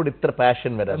നാടകത്തിനോട് ഇത്ര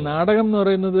പാഷൻ വരാൻ? നാടകം എന്ന്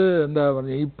പറയുന്നത് എന്താ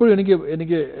പറഞ്ഞ, ഇപ്പോഴും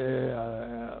എനിക്ക്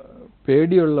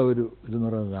പേടിയുള്ള ഒരു ഇതെന്ന്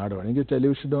പറയുന്നത് നാടകമാണ്. എനിക്ക്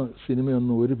ടെലിവിഷനോ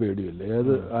സിനിമയൊന്നും ഒരു പേടിയില്ല.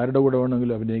 ആരുടെ കൂടെ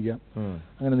വേണമെങ്കിലും അഭിനയിക്കാം,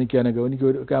 അങ്ങനെ നിൽക്കാനൊക്കെ. എനിക്ക്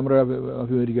ഒരു ക്യാമറ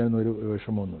അഭിമുഖീകരിക്കാനൊന്നും ഒരു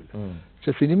വിഷമമൊന്നുമില്ല.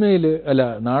 പക്ഷെ സിനിമയിൽ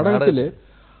നാടകത്തിൽ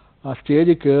ആ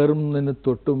സ്റ്റേജ് കയറുന്നതിന്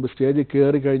തൊട്ടുമുമ്പ് സ്റ്റേജ്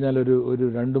കയറി കഴിഞ്ഞാൽ ഒരു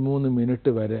 2-3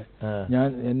 മിനിറ്റ് വരെ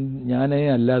ഞാനേ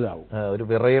അല്ലാതാവും. ഒരു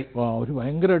വിറയൽ, ഒരു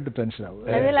ഭയങ്കരമായിട്ട് ടെൻഷനാവും.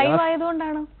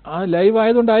 ആ ലൈവ്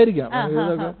ആയതുകൊണ്ടായിരിക്കാം.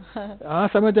 ആ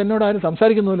സമയത്ത് എന്നോട് ആരും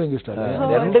സംസാരിക്കുന്ന പോലും എനിക്ക്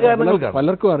ഇഷ്ടമല്ല.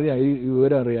 പലർക്കും അറിയാം, ഈ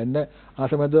വിവരം അറിയാം. എന്നെ ആ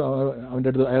സമയത്ത്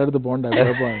അയാളടുത്ത് പോകണ്ട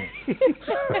കുഴപ്പമാണ്.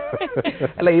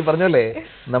 അല്ല, ഈ പറഞ്ഞല്ലേ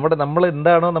നമ്മൾ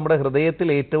എന്താണോ നമ്മുടെ ഹൃദയത്തിൽ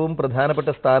ഏറ്റവും പ്രധാനപ്പെട്ട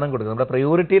സ്ഥാനം കൊടുക്കുന്നത്, നമ്മുടെ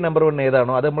പ്രയോറിറ്റി നമ്പർ 1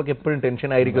 ഏതാണോ അത് നമുക്ക് എപ്പോഴും ടെൻഷൻ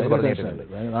ആയിരിക്കും.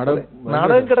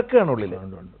 നാടകം കിടക്കുകയാണ് ഉള്ളിൽ.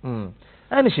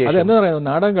 അതെന്താ പറയുന്നത്,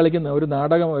 നാടകം കളിക്കുന്ന ഒരു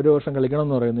നാടകം ഒരു വർഷം കളിക്കണം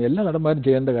എന്ന് പറയുന്നത് എല്ലാ നടന്മാരും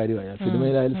ചെയ്യേണ്ട കാര്യമാണ്.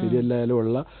 സിനിമയിലായാലും സീരിയലിലായാലും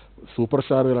ഉള്ള സൂപ്പർ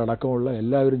സ്റ്റാറുകൾ അടക്കമുള്ള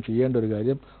എല്ലാവരും ചെയ്യേണ്ട ഒരു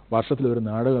കാര്യം. വർഷത്തിൽ ഒരു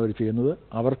നാടകം അവർ ചെയ്യുന്നത്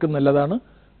അവർക്കും നല്ലതാണ്,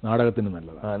 നാടകത്തിന്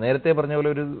നല്ലതാണ്. നേരത്തെ പറഞ്ഞ പോലെ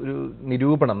ഒരു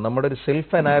നിരൂപണം, നമ്മുടെ ഒരു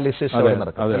സെൽഫ് അനാലിസിസ്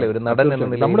ഒരു നടൻ എന്ന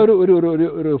നിലയിൽ നമ്മുടെ ഒരു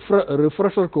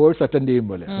റിഫ്രഷർ കോഴ്സ് അറ്റൻഡ് ചെയ്യും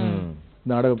പോലെ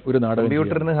ഒരു നാടകം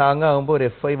കമ്പ്യൂട്ടറിന് ഹാങ് ആകുമ്പോൾ ഒരു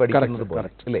FI പഠിക്കുന്നത് പോലെ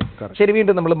അല്ലേ? ശരി,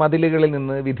 വീണ്ടും നമ്മൾ മതിലുകളിൽ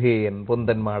നിന്ന് വിധേയൻ,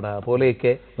 പൊന്തന്മാട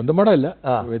പോലെയൊക്കെ, പൊന്തന്മാട അല്ല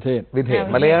വിധേയൻ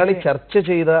മലയാളി ചർച്ച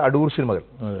ചെയ്ത അടൂർ സിനിമകൾ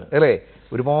അല്ലേ,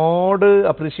 ഒരുപാട്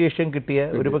അപ്രീസിയേഷൻ കിട്ടിയ,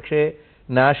 ഒരുപക്ഷെ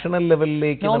നാഷണൽ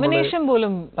ലെവലിലേക്ക്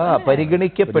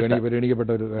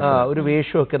പരിഗണിക്കപ്പെട്ട ഒരു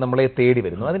വേഷമൊക്കെ നമ്മളെ തേടി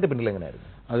വരുന്നു. അതിന്റെ പിന്നിൽ എങ്ങനെയായിരുന്നു?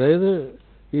 അതായത്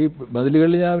ഈ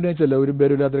മതിലുകളിൽ ഞാൻ അഭിനയിച്ചല്ലോ, ഒരു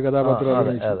പേരില്ലാത്തൊരു കഥാപാത്രം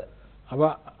അഭിനയിച്ചു. അപ്പൊ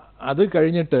അത്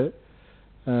കഴിഞ്ഞിട്ട്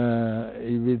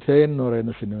ഈ വിധേയൻ എന്ന്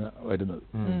പറയുന്ന സിനിമ വരുന്നത്.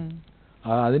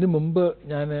 അതിനു മുമ്പ്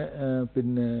ഞാൻ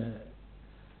പിന്നെ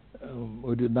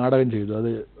ഒരു നാടകം ചെയ്തു. അത്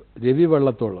രവി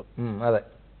വള്ളത്തോളം,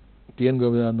 TN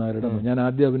ഗോപിനാഥൻ നായരുടെ, ഞാൻ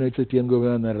ആദ്യം അഭിനയിച്ചത് TN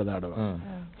ഗോപിനാഥൻ നായരുടെ നാടകമാണ്.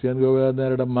 TN ഗോപിനാഥൻ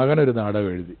നായരുടെ മകനൊരു നാടകം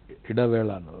എഴുതി,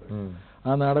 ഇടവേള എന്ന് പറയും. ആ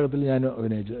നാടകത്തിൽ ഞാൻ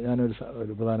അഭിനയിച്ചു. ഞാനൊരു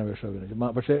പ്രധാന വേഷം അഭിനയിച്ചു.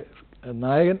 പക്ഷേ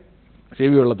നായകൻ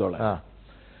രവി വള്ളത്തോളം.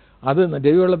 അത്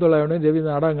രവി വള്ളത്തോളായതുകൊണ്ട് രവി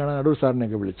നാടകം കാണാൻ അടൂർ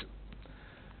സാറിനെയൊക്കെ വിളിച്ചു.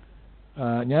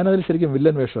 ഞാനതിൽ ശരിക്കും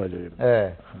വില്ലൻ വേഷമാണ് ചെയ്തത്.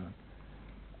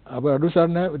 അപ്പോൾ അടൂർ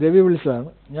സാറിനെ രവി വിളിച്ചതാണ്,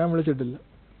 ഞാൻ വിളിച്ചിട്ടില്ല.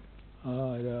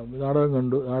 നാടകം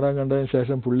കണ്ടു. നാടകം കണ്ടതിന്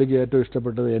ശേഷം പുള്ളിക്ക് ഏറ്റവും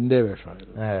ഇഷ്ടപ്പെട്ടത് എൻ്റെ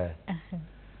വേഷമായിരുന്നു.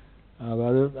 അപ്പോൾ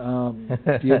അത്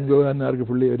TN ഗോപിനാഥൻ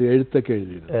പുള്ളി ഒരു എഴുത്തൊക്കെ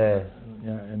എഴുതിയിരുന്നു,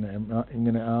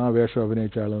 ഇങ്ങനെ ആ വേഷം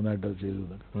അഭിനയിച്ച ആൾ നന്നായിട്ട് അത് ചെയ്തു.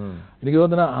 എനിക്ക്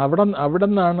തോന്നുന്നത് അവിടെ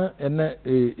നിന്നാണ് എന്നെ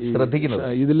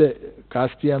ഇതിൽ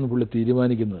കാസ്റ്റ് ചെയ്യാന്ന് പുള്ളി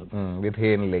തീരുമാനിക്കുന്നത്,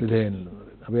 വിധേയനിൽ.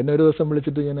 അപ്പോൾ എന്നെ ഒരു ദിവസം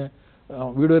വിളിച്ചിട്ട് ഇങ്ങനെ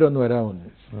വീട് വരെ ഒന്ന് വരാമെന്ന്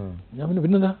ചോദിച്ചു. ഞാൻ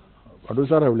പിന്നെന്താ, അടൂർ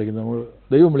സാറാ വിളിക്കുന്നത്, നമ്മൾ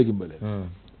ദൈവം വിളിക്കും പോലെ.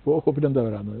 പിന്നെന്താ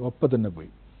വരാമെന്ന്, ഒപ്പം തന്നെ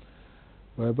പോയി.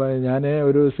 അപ്പോൾ ഞാൻ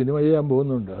ഒരു സിനിമ ചെയ്യാൻ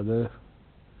പോകുന്നുണ്ട്. അത്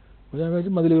ഞാൻ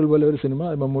വിചാരിച്ചു മതിലുകൾ പോലെ ഒരു സിനിമ,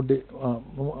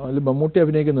 അതിൽ മമ്മൂട്ടി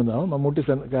അഭിനയിക്കുന്നുണ്ടാവും. മമ്മൂട്ടി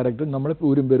ക്യാരക്ടർ നമ്മളെ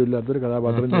ഊരും പേരും ഇല്ലാത്തൊരു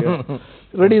കഥാപാത്രം ചെയ്യാം,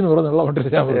 റെഡി എന്ന് പറഞ്ഞുള്ള കൊണ്ടിട്ട്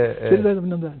ഞാൻ ശരി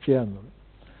പിന്നെന്താ ചെയ്യാമെന്ന് പറഞ്ഞു.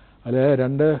 അതിൽ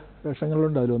 2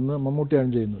 വേഷങ്ങളുണ്ട്. അതിലൊന്ന്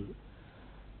മമ്മൂട്ടിയാണ് ചെയ്യുന്നത്,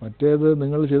 മറ്റേത്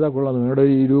നിങ്ങൾ ചെയ്താൽ കൊള്ളാം. നിങ്ങളുടെ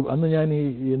ഈ അന്ന് ഞാൻ ഈ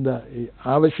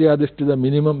ആവശ്യാധിഷ്ഠിത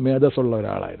മിനിമം മേധസ്സുള്ള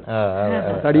ഒരാളായിരുന്നു,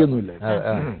 തടിയൊന്നുമില്ല.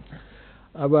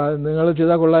 അപ്പോൾ നിങ്ങൾ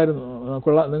ചെയ്താൽ കൊള്ളാം,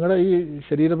 നിങ്ങളുടെ ഈ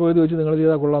ശരീരപ്രകൃതി വെച്ച് നിങ്ങൾ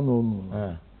ചെയ്താൽ കൊള്ളാമെന്ന് തോന്നുന്നു.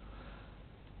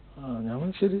 ഞാൻ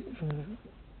ശരി.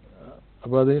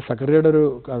 അപ്പോൾ അത് സക്കറിയുടെ ഒരു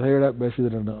കഥയുടെ ബേസ്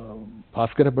ചെയ്തിട്ടുണ്ട്.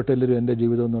 ഭാസ്കര പട്ടേലൊരു എൻ്റെ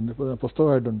ജീവിതം എന്ന് പറഞ്ഞിട്ട് ഇപ്പോൾ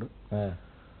പുസ്തകമായിട്ടുണ്ട്.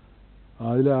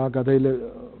 അതിൽ ആ കഥയിൽ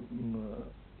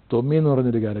തൊമ്മി എന്ന്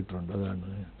പറഞ്ഞൊരു ക്യാരക്ടറുണ്ട്, അതാണ്.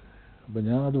 അപ്പം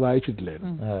ഞാൻ അത്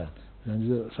വായിച്ചിട്ടില്ലായിരുന്നു. ഞാൻ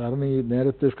സാറിന് ഈ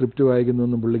നേരത്തെ സ്ക്രിപ്റ്റ്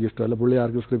വായിക്കുന്നതൊന്നും പുള്ളിക്ക് ഇഷ്ടമല്ല, പുള്ളി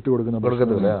ആർക്കും സ്ക്രിപ്റ്റ് കൊടുക്കുന്ന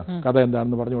കഥ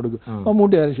എന്താണെന്ന് പറഞ്ഞു കൊടുക്കും.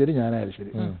 മമ്മൂട്ടി ആയാലും ശരി, ഞാനായാലും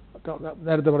ശരി,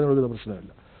 നേരത്തെ പറഞ്ഞു കൊടുക്കുന്ന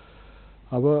പ്രശ്നമില്ല.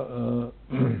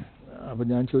 അപ്പോൾ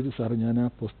ഞാൻ ചോദിച്ചു, സാർ ഞാൻ ആ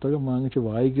പുസ്തകം വാങ്ങിച്ച്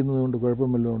വായിക്കുന്നത് കൊണ്ട് കുഴപ്പം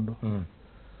വല്ലതും ഉണ്ടോ?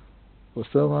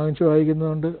 പുസ്തകം വാങ്ങിച്ച്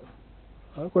വായിക്കുന്നതുകൊണ്ട്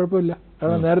അത് കുഴപ്പമില്ല,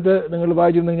 കാരണം നേരത്തെ നിങ്ങൾ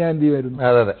വായിച്ചിരുന്നെങ്കിൽ ഞാൻ എന്ത് ചെയ്യുമായിരുന്നു,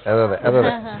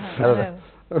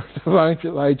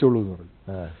 വായിച്ചോളൂ എന്ന് പറഞ്ഞു.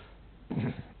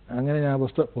 അങ്ങനെ ഞാൻ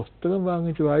പുസ്തകം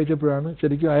വാങ്ങിച്ച് വായിച്ചപ്പോഴാണ്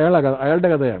ശരിക്കും അയാളുടെ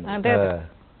കഥയാണ്,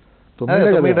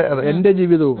 തൊമ്മിയുടെ കഥ, എൻ്റെ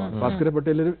ജീവിതവുമാണ്. ഭാസ്കര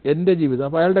പട്ടേലൊരു എൻ്റെ ജീവിതം,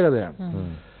 അപ്പോൾ അയാളുടെ കഥയാണ്.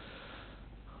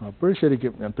 അപ്പോഴും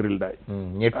ശരിക്കും ഞാൻ ത്രിൽഡായി.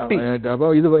 അപ്പോൾ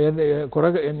ഇത് കുറെ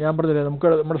ഞാൻ പറഞ്ഞില്ലേ,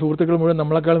 നമ്മുടെ സുഹൃത്തുക്കൾ മുഴുവൻ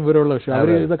നമ്മളെക്കാളും വിവരമുള്ള, പക്ഷെ അവർ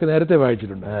ഇതൊക്കെ നേരത്തെ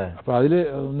വായിച്ചിട്ടുണ്ട്. അപ്പോൾ അതിൽ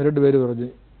 1-2 പേര് പറഞ്ഞു,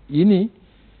 ഇനി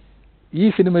ഈ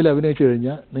സിനിമയിൽ അഭിനയിച്ചു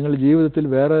കഴിഞ്ഞാൽ നിങ്ങൾ ജീവിതത്തിൽ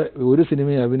വേറെ ഒരു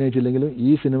സിനിമയിൽ അഭിനയിച്ചില്ലെങ്കിലും ഈ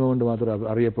സിനിമ കൊണ്ട് മാത്രം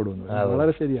അറിയപ്പെടുന്നു.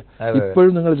 വളരെ ശരിയാ,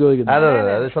 ഇപ്പോഴും നിങ്ങൾ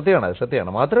ചോദിക്കുന്നത്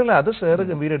സത്യമാണ്. മാത്രമല്ല അത് ഷെയർ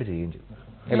ഗംഭീരമായിട്ട് ചെയ്യുകയും ചെയ്യും,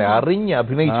 അല്ലെ, അറിഞ്ഞ്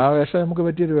അഭിനയിച്ചു. ആ വേഷം നമുക്ക്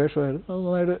പറ്റിയൊരു വേഷമായിരുന്നു, അത്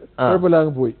നന്നായിട്ട്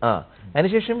കുഴപ്പമില്ലാതെ പോയി.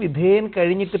 അതിനുശേഷം വിധേയൻ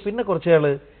കഴിഞ്ഞിട്ട് പിന്നെ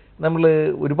കുറച്ചാള് നമ്മൾ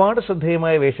ഒരുപാട്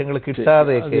ശ്രദ്ധേയമായ വേഷങ്ങൾ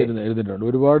കിട്ടാതെ എഴുതിയിട്ടുണ്ട്.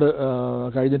 ഒരുപാട്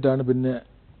കഴിഞ്ഞിട്ടാണ് പിന്നെ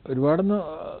ഒരുപാടെന്ന്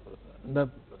എന്താ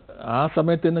ആ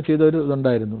സമയത്ത് തന്നെ ചെയ്തൊരു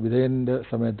ഇതുണ്ടായിരുന്നു, വിധേയന്റെ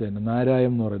സമയത്ത് തന്നെ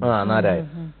നാരായം എന്ന് പറയുന്നത്,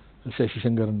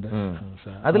 ശശിശങ്കറിന്റെ.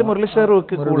 അതിൽ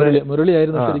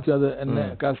മുരളിയായിരുന്നു ശരിക്കും അത് എന്നെ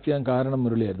കാസ്റ്റ് ചെയ്യാൻ കാരണം.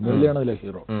 മുരളിയായിരുന്നു, മുരളിയാണ് അതിലെ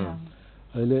ഹീറോ.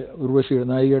 അതില് ഉർവശി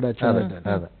നായികയുടെ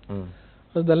അച്ഛനായിട്ടാണ്.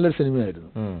 അത് നല്ലൊരു സിനിമയായിരുന്നു,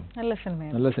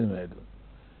 നല്ല സിനിമയായിരുന്നു.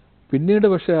 പിന്നീട്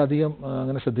പക്ഷെ അധികം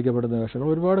അങ്ങനെ ശ്രദ്ധിക്കപ്പെടുന്ന വേഷങ്ങൾ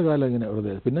ഒരുപാട് കാലം ഇങ്ങനെ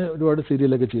വെറുതെ, പിന്നെ ഒരുപാട്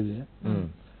സീരിയലൊക്കെ ചെയ്ത് ഞാൻ.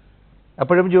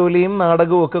 അപ്പോഴും ജോലിയും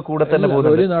നാടകവും ഒക്കെ കൂടെ തന്നെ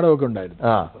ജോലിയും നാടകമൊക്കെ ഉണ്ടായിരുന്നു.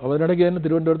 അതിനിടയ്ക്ക് തന്നെ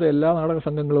തിരുവനന്തപുരത്തെ എല്ലാ നാടക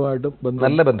സംഘങ്ങളുമായിട്ടും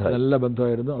നല്ല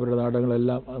ബന്ധമായിരുന്നു. അവരുടെ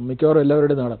നാടകങ്ങളെല്ലാം മിക്കവാറും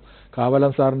എല്ലാവരുടെയും നാടകം,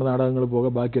 കാവലം സാറിന്റെ നാടകങ്ങൾ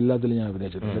പോകെ ബാക്കി എല്ലാത്തിലും ഞാൻ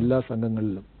അഭിനയിച്ചിട്ടുണ്ട്, എല്ലാ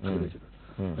സംഘങ്ങളിലും അഭിനയിച്ചിട്ടുണ്ട്.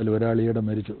 അതിൽ ഒരാളിയുടെ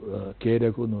മരിച്ചു, കെ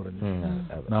രഘു എന്ന് പറഞ്ഞു,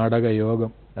 നാടക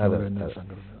യോഗം.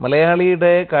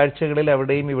 മലയാളിയുടെ കാഴ്ചകളിൽ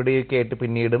അവിടെയും ഇവിടെയൊക്കെ ആയിട്ട്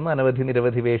പിന്നീടും അനവധി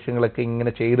നിരവധി വേഷങ്ങളൊക്കെ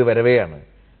ഇങ്ങനെ ചെയ്തു വരവെയാണ്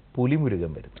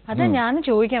പുലിമുരുകൻ വരുന്നത്. അത് ഞാൻ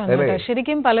ചോദിക്കാൻ വന്നു.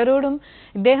 ശരിക്കും പലരോടും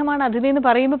ഇദ്ദേഹമാണ് അതിഥി എന്ന്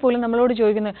പറയുമ്പോൾ പോലും നമ്മളോട്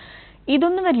ചോദിക്കുന്നത്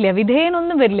ഇതൊന്നും വരില്ല,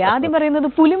 വിധേയനൊന്നും വരില്ല. ആദ്യം പറയുന്നത്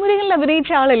പുലിമുരുകനിൽ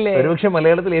അഭിനയിച്ച ആളല്ലേ. ഒരുപക്ഷെ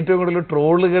മലയാളത്തിൽ ഏറ്റവും കൂടുതൽ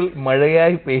ട്രോളുകൾ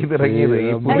മഴയായി പെയ്തിറങ്ങിയത് ഈ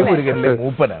പുലിമുരുകന്റെ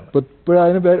മൂപ്പനാണ്.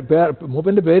 ഇപ്പോഴതിന്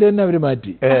മൂപ്പന്റെ പേര് തന്നെ അവര്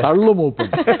മാറ്റി, തള്ളു മൂപ്പൻ.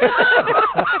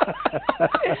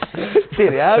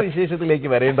 ശരി, ആ വിശേഷത്തിലേക്ക്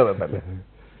വരേണ്ടതുണ്ടല്ലോ.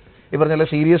 ഈ പറഞ്ഞ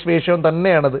സീരിയസ് വേഷം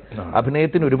തന്നെയാണത്.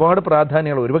 അഭിനയത്തിന് ഒരുപാട്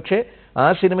പ്രാധാന്യമുള്ള, ഒരുപക്ഷെ ആ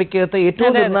സിനിമയ്ക്കകത്ത്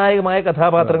ഏറ്റവും നിർണായകമായ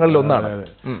കഥാപാത്രങ്ങളിൽ ഒന്നാണ്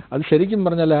അത്. ശരിക്കും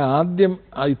പറഞ്ഞാൽ ആദ്യം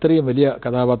ഇത്രയും വലിയ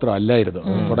കഥാപാത്രം അല്ലായിരുന്നു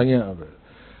തുടങ്ങിയത്.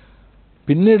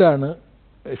 പിന്നീടാണ്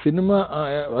സിനിമ,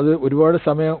 അത് ഒരുപാട്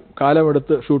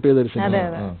കാലമെടുത്ത് ഷൂട്ട് ചെയ്തൊരു സിനിമ.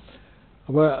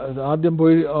 അപ്പോൾ ആദ്യം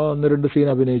പോയി 1-2 സീൻ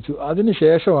അഭിനയിച്ചു.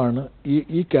 അതിനുശേഷമാണ്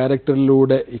ഈ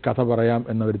ക്യാരക്ടറിലൂടെ ഈ കഥ പറയാം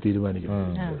എന്നവർ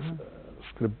തീരുമാനിക്കുന്നത്.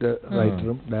 സ്ക്രിപ്റ്റ്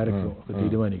റൈറ്ററും ഡയറക്ടറും ഒക്കെ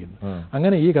തീരുമാനിക്കുന്നു.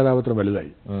 അങ്ങനെ ഈ കഥാപാത്രം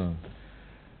വലുതായി.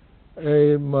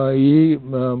 ഈ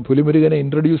പുലിമുരുകനെ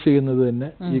ഇൻട്രൊഡ്യൂസ് ചെയ്യുന്നത് തന്നെ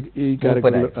ഈ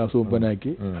ക്യാരക്ടർ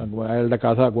സൂപ്പനാക്കി, അയാളുടെ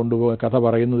കഥ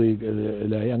പറയുന്നത്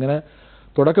ഇതിലായി. അങ്ങനെ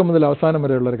തുടക്കം മുതൽ അവസാനം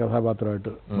വരെയുള്ള ഒരു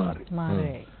കഥാപാത്രമായിട്ട് മാറി.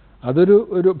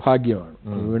 അതൊരു ഭാഗ്യമാണ്.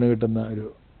 വീണ് കിട്ടുന്ന ഒരു,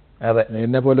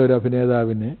 എന്നെ പോലെ ഒരു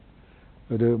അഭിനേതാവിനെ,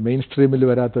 ഒരു മെയിൻ സ്ട്രീമിൽ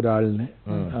വരാത്ത ഒരാളിനെ,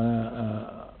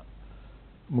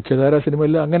 മുഖ്യധാരാ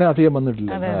സിനിമയിൽ അങ്ങനെ അധികം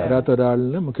വന്നിട്ടില്ല, വരാത്ത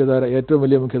ഒരാളിന് ഏറ്റവും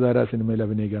വലിയ മുഖ്യധാരാ സിനിമയിൽ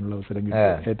അഭിനയിക്കാനുള്ള അവസരം കിട്ടി.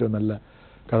 ഏറ്റവും നല്ല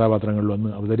കഥാപാത്രങ്ങളിലൊന്ന്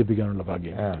അവതരിപ്പിക്കാനുള്ള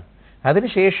ഭാഗ്യം.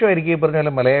 അതിനുശേഷമായിരിക്കും ഈ പറഞ്ഞ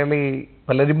പോലെ മലയാളി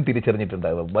പലരും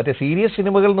തിരിച്ചറിഞ്ഞിട്ടുണ്ടാകും. മറ്റേ സീരിയസ്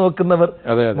സിനിമകൾ നോക്കുന്നവർ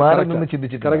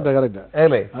ചിന്തിച്ചിട്ട്. കറക്റ്റ്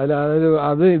അല്ലേ?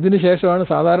 അത് ഇതിനു ശേഷമാണ്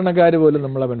സാധാരണക്കാർ പോലും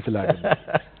നമ്മളെ മനസ്സിലാക്കുന്നത്.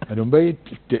 അതിനുമുമ്പ് ഈ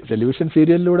ടെലിവിഷൻ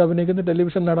സീരിയലിലൂടെ അഭിനയിക്കുന്ന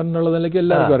ടെലിവിഷൻ നടൻ എന്നുള്ള നിലയ്ക്ക്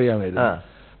എല്ലാവർക്കും അറിയാമായിരുന്നു.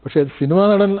 പക്ഷെ സിനിമാ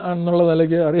നടൻ എന്നുള്ള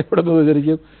നിലയ്ക്ക് അറിയപ്പെടുന്നത്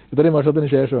ശരിക്കും ഇത്രയും വർഷത്തിന്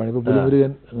ശേഷമാണ്. ഇപ്പൊ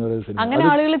പുലിമുരുകൻ എന്ന് പറയുന്ന സിനിമ. അങ്ങനെ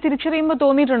ആളുകൾ തിരിച്ചറിയുമ്പോൾ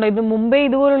തോന്നിയിട്ടുണ്ടോ ഇത് മുമ്പേ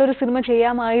ഇതുപോലുള്ള ഒരു സിനിമ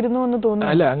ചെയ്യാമായിരുന്നു എന്ന് തോന്നുന്നു?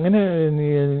 അല്ല, അങ്ങനെ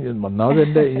ഒന്നാമത്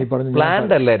എന്റെ ഈ പറഞ്ഞ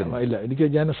ഇല്ല,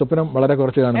 ഞാൻ സ്വപ്നം വളരെ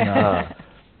കുറച്ച് കാണുന്ന,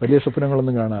 വലിയ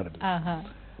സ്വപ്നങ്ങളൊന്നും കാണാറില്ല.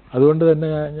 അതുകൊണ്ട്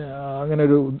തന്നെ അങ്ങനെ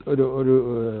ഒരു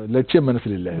ലക്ഷ്യം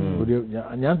മനസ്സിലില്ലായിരുന്നു.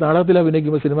 ഞാൻ നാടകത്തിൽ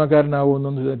അഭിനയിക്കുമ്പോൾ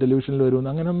സിനിമാക്കാരനാവുമെന്നും ടെലിവിഷനിൽ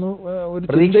വരുമെന്നും അങ്ങനെയൊന്നും ഒരു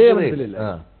ചിന്തയെ മനസ്സിലില്ല.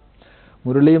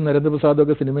 മുരളിയും നരേന്ദ്രപ്രസാദും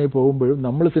ഒക്കെ സിനിമയിൽ പോകുമ്പോഴും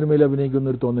നമ്മൾ സിനിമയിൽ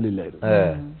അഭിനയിക്കുന്ന ഒരു തോന്നലില്ലായിരുന്നു.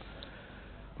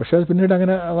 പക്ഷെ അത് പിന്നീട്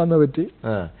അങ്ങനെ വന്നു പറ്റി.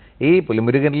 ഈ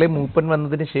പുലിമുരുകനിലെ മൂപ്പൻ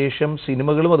വന്നതിന് ശേഷം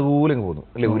സിനിമകളും അതുപോലെ പോകുന്നു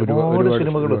അല്ലെ? ഒരുപാട്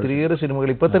സിനിമകൾ, ഒത്തിരിയേറെ സിനിമകൾ.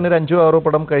 ഇപ്പൊ തന്നെ ഒരു 5-6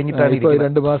 പടം കഴിഞ്ഞിട്ടാണ്.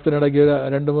 2-3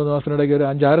 മാസത്തിനിടയ്ക്ക് ഒരു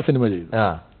 5-6 സിനിമ ചെയ്തു.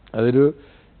 അതൊരു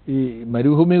ഈ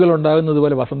മരുഭൂമികൾ ഉണ്ടാകുന്നത്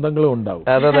പോലെ വസന്തങ്ങളും ഉണ്ടാവും.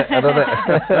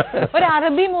 ഒരു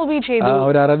അറബി മൂവി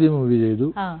ചെയ്തു.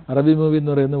 അറബി മൂവി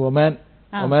എന്ന് പറയുന്നത്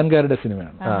ഒമാൻകാരുടെ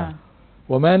സിനിമയാണ്.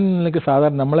 ഒമാനിലേക്ക്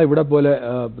സാധാരണ നമ്മളെ ഇവിടെ പോലെ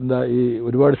ഈ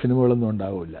ഒരുപാട് സിനിമകളൊന്നും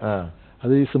ഉണ്ടാവില്ല.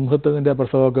 അത് ഈ സിംഹത്തിന്റെ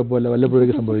പ്രസവമൊക്കെ പോലെ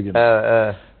വല്ലപ്പോഴേക്ക് സംഭവിക്കുന്നു.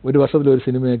 ഒരു വർഷത്തിലൊരു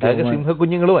സിനിമയൊക്കെ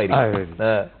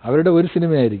അവരുടെ ഒരു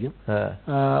സിനിമയായിരിക്കും,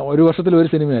 ഒരു വർഷത്തിൽ ഒരു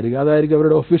സിനിമയായിരിക്കും. അതായിരിക്കും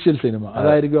അവരുടെ ഒഫീഷ്യൽ സിനിമ.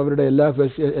 അതായിരിക്കും അവരുടെ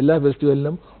എല്ലാ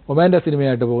ഫെസ്റ്റിവലിനും ഒമാന്റെ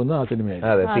സിനിമയായിട്ട് പോകുന്ന ആ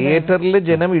സിനിമയായിരിക്കും. തിയേറ്ററിൽ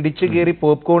ജനം ഇടിച്ചു കയറി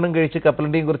പോപ്കോണും കഴിച്ച്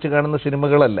കപ്പലണ്ടിയും കുറിച്ച് കാണുന്ന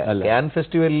സിനിമകളല്ല. കാൻ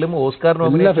ഫെസ്റ്റിവലിലും ഓസ്കാർ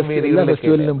എല്ലാ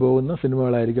ഫെസ്റ്റിവലിലും പോകുന്ന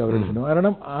സിനിമകളായിരിക്കും അവരുടെ സിനിമ.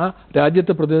 കാരണം ആ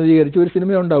രാജ്യത്തെ പ്രതിനിധീകരിച്ച് ഒരു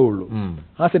സിനിമ ഉണ്ടാവുള്ളൂ.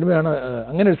 ആ സിനിമയാണ്,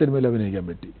 അങ്ങനെ ഒരു സിനിമയിൽ അഭിനയിക്കാൻ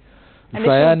പറ്റി.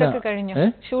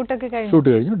 ഷൂട്ട്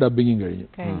കഴിഞ്ഞു, ഡബിങ്ങും കഴിഞ്ഞു.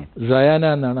 സയാന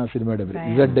എന്നാണ് ആ സിനിമയുടെ പേര്.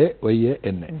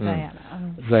 ZAYAN.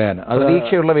 സയാന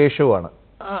പ്രതീക്ഷയുള്ള വേഷവുമാണ്.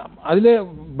 അതില്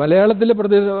മലയാളത്തിലെ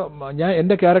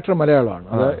എന്റെ ക്യാരക്ടർ മലയാളമാണ്.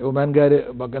 അത് ഒമാൻകാര്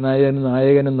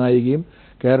നായകനും നായികയും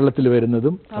കേരളത്തിൽ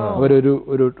വരുന്നതും അവരൊരു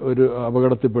ഒരു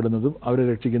അപകടത്തിൽപ്പെടുന്നതും അവരെ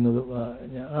രക്ഷിക്കുന്നതും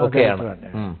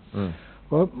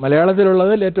അപ്പോൾ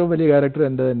മലയാളത്തിലുള്ളതിൽ ഏറ്റവും വലിയ ക്യാരക്ടർ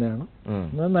എൻ്റെ തന്നെയാണ്.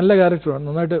 നല്ല ക്യാരക്ടറാണ്,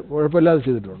 നന്നായിട്ട് കുഴപ്പമില്ലാതെ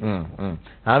ചെയ്തിട്ടുണ്ട്.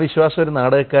 ആ വിശ്വാസം ഒരു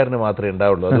നാടകക്കാരന് മാത്രമേ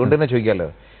ഉണ്ടാവുള്ളൂ. അതുകൊണ്ട് തന്നെ ചോദിക്കാമല്ലോ,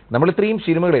 നമ്മൾ ഇത്രയും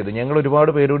സിനിമകൾ ചെയ്തു, ഞങ്ങൾ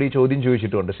ഒരുപാട് പേരോട് ഈ ചോദ്യം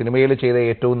ചോദിച്ചിട്ടുണ്ട്, സിനിമയിൽ ചെയ്ത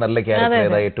ഏറ്റവും നല്ല ക്യാരക്ടർ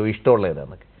ഏതാ, ഏറ്റവും ഇഷ്ടമുള്ള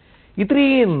ഏതാന്നൊക്കെ.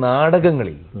 ഇത്രയും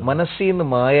നാടകങ്ങളിൽ മനസ്സിൽ നിന്ന്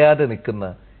മായാതെ നിൽക്കുന്ന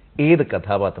ഏത്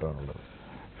കഥാപാത്രമാണുള്ളത്?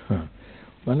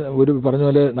 പറഞ്ഞ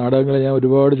പോലെ നാടകങ്ങൾ ഞാൻ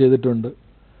ഒരുപാട് ചെയ്തിട്ടുണ്ട്.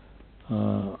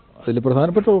 അതിൽ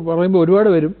പ്രധാനപ്പെട്ട പറയുമ്പോൾ ഒരുപാട്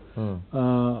വരും.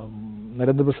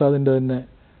 നരേന്ദ്രപ്രസാദിന്റെ തന്നെ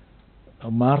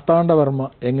മാർത്താണ്ഡവർമ്മ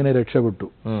എങ്ങനെ രക്ഷപ്പെട്ടു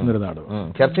എന്നൊരു നാടകം,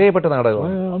 ചർച്ച ചെയ്യപ്പെട്ട നാടകം.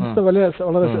 അന്നത്തെ വളരെ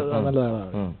നല്ല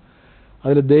നാടകമാണ്.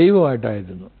 അതിൽ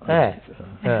ദൈവമായിട്ടായിരുന്നു,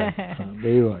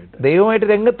 ദൈവമായിട്ട്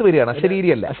രംഗത്ത് വരികയാണ്,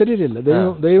 അശരീരിയല്ല. അശരീരിയല്ല,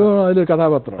 ദൈവം അതിലൊരു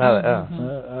കഥാപാത്രമാണ്.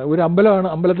 ഒരു അമ്പലമാണ്,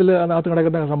 അമ്പലത്തിൽ അതിനകത്ത്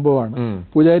കിടക്കുന്ന സംഭവമാണ്.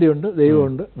 പൂജാരിയുണ്ട്,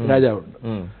 ദൈവമുണ്ട്, രാജാവുണ്ട്.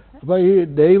 അപ്പൊ ഈ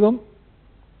ദൈവം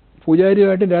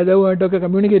പൂജാരിയുമായിട്ടും രാജാവുമായിട്ടും ഒക്കെ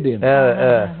കമ്മ്യൂണിക്കേറ്റ് ചെയ്യുന്നു.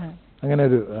 അങ്ങനെ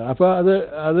ഒരു അപ്പൊ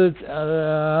അത് ആ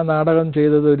നാടകം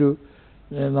ചെയ്തത് ഒരു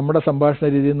നമ്മുടെ സംഭാഷണ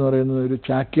രീതി എന്ന് പറയുന്നത് ഒരു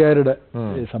ചാക്യാരുടെ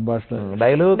സംഭാഷണ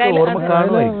ഡയലോഗ്.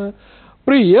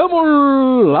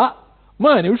 പ്രിയമുള്ള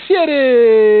മനുഷ്യരെ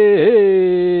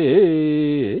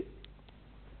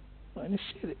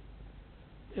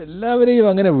എല്ലാവരെയും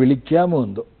അങ്ങനെ വിളിക്കാമോ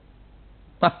എന്തോ.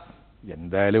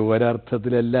 എന്തായാലും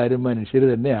ഒരർത്ഥത്തിൽ എല്ലാവരും മനുഷ്യർ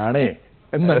തന്നെയാണേ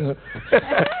എന്നങ്ങ്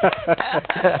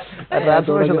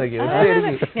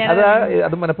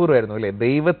അത് മനഃപൂർവ്വമായിരുന്നു അല്ലേ?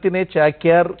 ദൈവത്തിനെ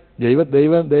ചാക്യാർ,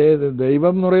 ദൈവം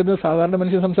എന്ന് പറയുന്നത് സാധാരണ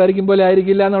മനുഷ്യൻ സംസാരിക്കും പോലെ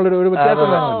ആയിരിക്കില്ല എന്നുള്ളൊരു ഒരു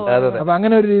വ്യത്യാസമാണ്. അപ്പൊ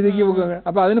അങ്ങനെ ഒരു രീതിക്ക്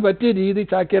അപ്പൊ അതിന് പറ്റിയ രീതി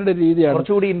ചാക്യാരുടെ രീതിയാണ്,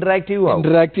 കുറച്ചുകൂടി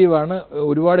ഇന്ററാക്റ്റീവ് ആണ്.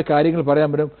 ഒരുപാട് കാര്യങ്ങൾ പറയാൻ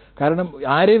പറ്റും. കാരണം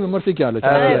ആരെയും വിമർശിക്കാമല്ലോ,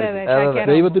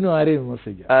 ദൈവത്തിനും ആരെയും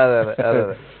വിമർശിക്കാം.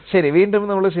 ശരി, വീണ്ടും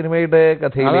നമ്മൾ സിനിമയുടെ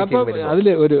കഥയിലേക്ക്.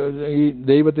 അതില് ഒരു ഈ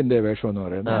ദൈവത്തിന്റെ വേഷം എന്ന്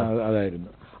പറയുന്നത് അതായിരുന്നു.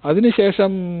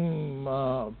 അതിനുശേഷം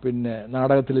പിന്നെ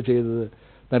നാടകത്തിൽ ചെയ്തത്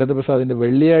നരേന്ദ്രപ്രസാദിന്റെ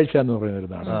വെള്ളിയാഴ്ച എന്ന് പറയുന്നൊരു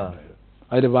നാടകം.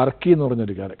 അതിൽ വർക്കി എന്ന്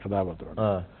പറഞ്ഞൊരു കഥാപാത്രമാണ്.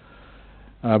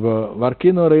 അപ്പോൾ വർക്കി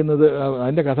എന്ന് പറയുന്നത്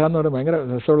അതിന്റെ കഥ എന്ന് പറയുന്നത് ഭയങ്കര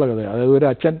രസമുള്ള കഥയാണ്. അതായത് ഒരു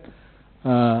അച്ഛൻ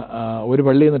ഒരു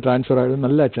പള്ളിയിൽ നിന്ന് ട്രാൻസ്ഫർ ആയത്,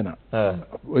 നല്ല അച്ഛനാണ്.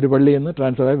 ഒരു പള്ളിയിൽ നിന്ന്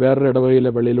ട്രാൻസ്ഫർ ആയി വേറൊരു ഇടവകയിലെ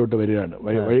പള്ളിയിലോട്ട് വരികയാണ്.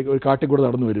 ഒരു കാട്ടിക്കൂടെ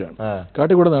നടന്നു വരികയാണ്.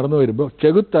 കാട്ടിക്കൂടെ നടന്നു വരുമ്പോൾ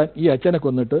ചെകുത്താൻ ഈ അച്ഛനെ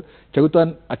കൊന്നിട്ട് ചെകുത്താൻ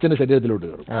അച്ഛന്റെ ശരീരത്തിലോട്ട്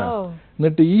കയറും.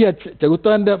 എന്നിട്ട് ഈ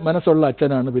ചെകുത്താന്റെ മനസ്സുള്ള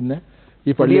അച്ഛനാണ് പിന്നെ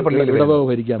ഈ ഇടവക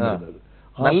ഭരിക്കാൻ പറ്റുന്നത്.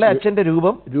 നല്ല അച്ഛന്റെ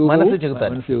രൂപം മനസ്സ്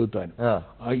ചെകുത്താൻ.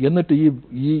 എന്നിട്ട്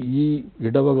ഈ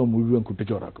ഇടവക മുഴുവൻ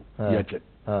കുട്ടിച്ചോറാക്കും ഈ അച്ഛൻ.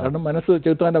 കാരണം മനസ്സ്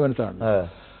ചെകുത്താന്റെ മനസ്സാണ്.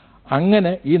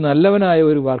 അങ്ങനെ ഈ നല്ലവനായ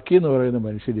ഒരു വർക്കി എന്ന് പറയുന്ന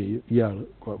മനുഷ്യരെയും ഇയാൾ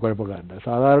കുഴപ്പക്കാരൻ്റെ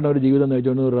സാധാരണ ഒരു ജീവിതം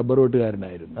നയിച്ചുകൊണ്ട് ഒരു റബ്ബർ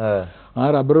വെട്ടുകാരനായിരുന്നു. ആ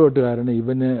റബ്ബർ വെട്ടുകാരന്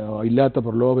ഇവന് ഇല്ലാത്ത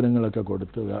പ്രലോഭനങ്ങളൊക്കെ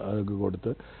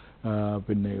കൊടുത്ത്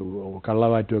പിന്നെ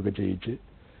കള്ളവാറ്റുമൊക്കെ ചെയ്യിച്ച്.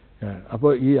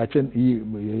 അപ്പോൾ ഈ അച്ഛൻ ഈ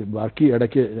വർക്കി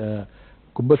ഇടയ്ക്ക്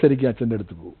കുമ്പസരിക്ക് അച്ഛൻ്റെ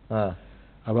അടുത്ത് പോകും.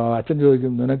 അപ്പോൾ അച്ഛൻ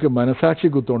ചോദിക്കും, നിനക്ക് മനസാക്ഷി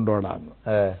കുത്തുണ്ടോടാന്ന്.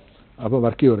 അപ്പോൾ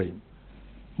വർക്കി പറയും,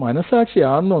 മനസാക്ഷി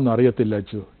ആണെന്നൊന്നും അറിയത്തില്ല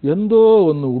അച്ചു, എന്തോ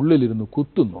ഒന്ന് ഉള്ളിലിരുന്ന്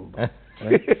കുത്തുന്നുണ്ട്.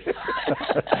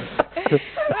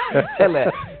 അല്ലേ,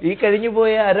 ഈ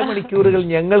കഴിഞ്ഞുപോയ അരമണിക്കൂറുകൾ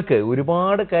ഞങ്ങൾക്ക്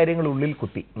ഒരുപാട് കാര്യങ്ങൾ ഉള്ളിൽ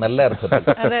കുത്തി, നല്ല അർത്ഥത്തിൽ.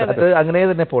 അത് അങ്ങനെ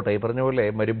തന്നെ പോട്ടെ. ഈ പറഞ്ഞ പോലെ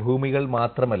മരുഭൂമികൾ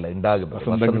മാത്രമല്ല ഉണ്ടാകുന്നത്,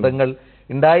 വസന്തങ്ങൾ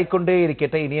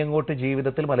ഉണ്ടായിക്കൊണ്ടേയിരിക്കട്ടെ. ഇനി അങ്ങോട്ട്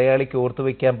ജീവിതത്തിൽ മലയാളിക്ക് ഓർത്തു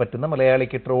വയ്ക്കാൻ പറ്റുന്ന,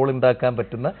 മലയാളിക്ക് ട്രോൾ ഉണ്ടാക്കാൻ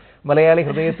പറ്റുന്ന, മലയാളി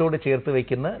ഹൃദയത്തോട് ചേർത്ത്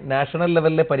വയ്ക്കുന്ന, നാഷണൽ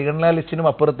ലെവലിലെ പരിഗണനാ ലിസ്റ്റിനും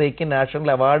അപ്പുറത്തേക്ക് നാഷണൽ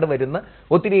അവാർഡ് വരുന്ന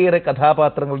ഒത്തിരിയേറെ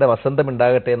കഥാപാത്രങ്ങളുടെ വസന്തം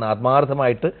ഉണ്ടാകട്ടെ എന്ന്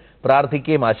ആത്മാർത്ഥമായിട്ട്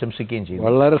പ്രാർത്ഥിക്കുകയും ആശംസിക്കുകയും ചെയ്യും.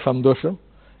 വളരെ സന്തോഷം.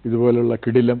 ഇതുപോലുള്ള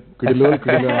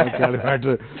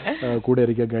ആൾക്കാരുമായിട്ട് കൂടെ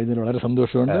ഇരിക്കാൻ കഴിഞ്ഞതിൽ വളരെ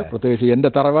സന്തോഷമുണ്ട്. പ്രത്യേകിച്ച് എൻ്റെ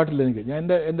തറവാട്ടിൽ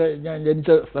ഞാൻ ജനിച്ച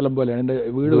സ്ഥലം പോലെയാണ്, എൻ്റെ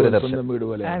വീട് സ്വന്തം വീട്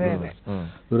പോലെയാണ്.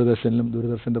 ദൂരദർശനിലും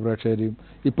ദൂരദർശൻ്റെ പ്രേക്ഷകരെയും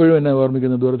ഇപ്പോഴും എന്നെ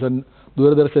ഓർമ്മിക്കുന്ന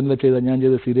ദൂരദർശനിൽ ഞാൻ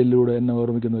ചെയ്ത സീരിയലിലൂടെ എന്നെ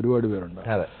ഓർമ്മിക്കുന്ന ഒരുപാട് പേരുണ്ട്.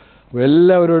 അപ്പോൾ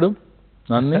എല്ലാവരോടും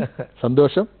നന്ദി,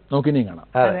 സന്തോഷം. നമുക്കിനിയും കാണാം.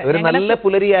 ഒരു നല്ല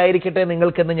പുലരിയായിരിക്കട്ടെ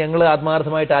നിങ്ങൾക്കെന്ന് ഞങ്ങൾ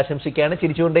ആത്മാർത്ഥമായിട്ട് ആശംസിക്കുകയാണ്.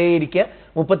 ചിരിച്ചുകൊണ്ടേയിരിക്കുക.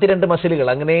 32 മസിലുകൾ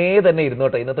അങ്ങനെ തന്നെ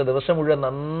ഇരുന്നോട്ടെ. ഇന്നത്തെ ദിവസം മുഴുവൻ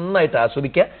നന്നായിട്ട്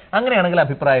ആസ്വദിക്കുക. അങ്ങനെയാണെങ്കിൽ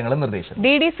അഭിപ്രായങ്ങളും നിർദ്ദേശം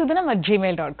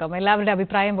dd.sudinam@gmail.com. എല്ലാവരുടെ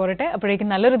അഭിപ്രായം പോരട്ടെ. അപ്പോഴേക്കും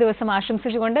നല്ലൊരു ദിവസം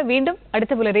ആശംസിച്ചുകൊണ്ട് വീണ്ടും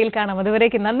അടുത്ത പുലരിയിൽ കാണാം.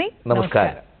 അതുവരേക്കും നന്ദി,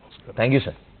 നമസ്കാരം. Thank you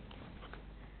sir.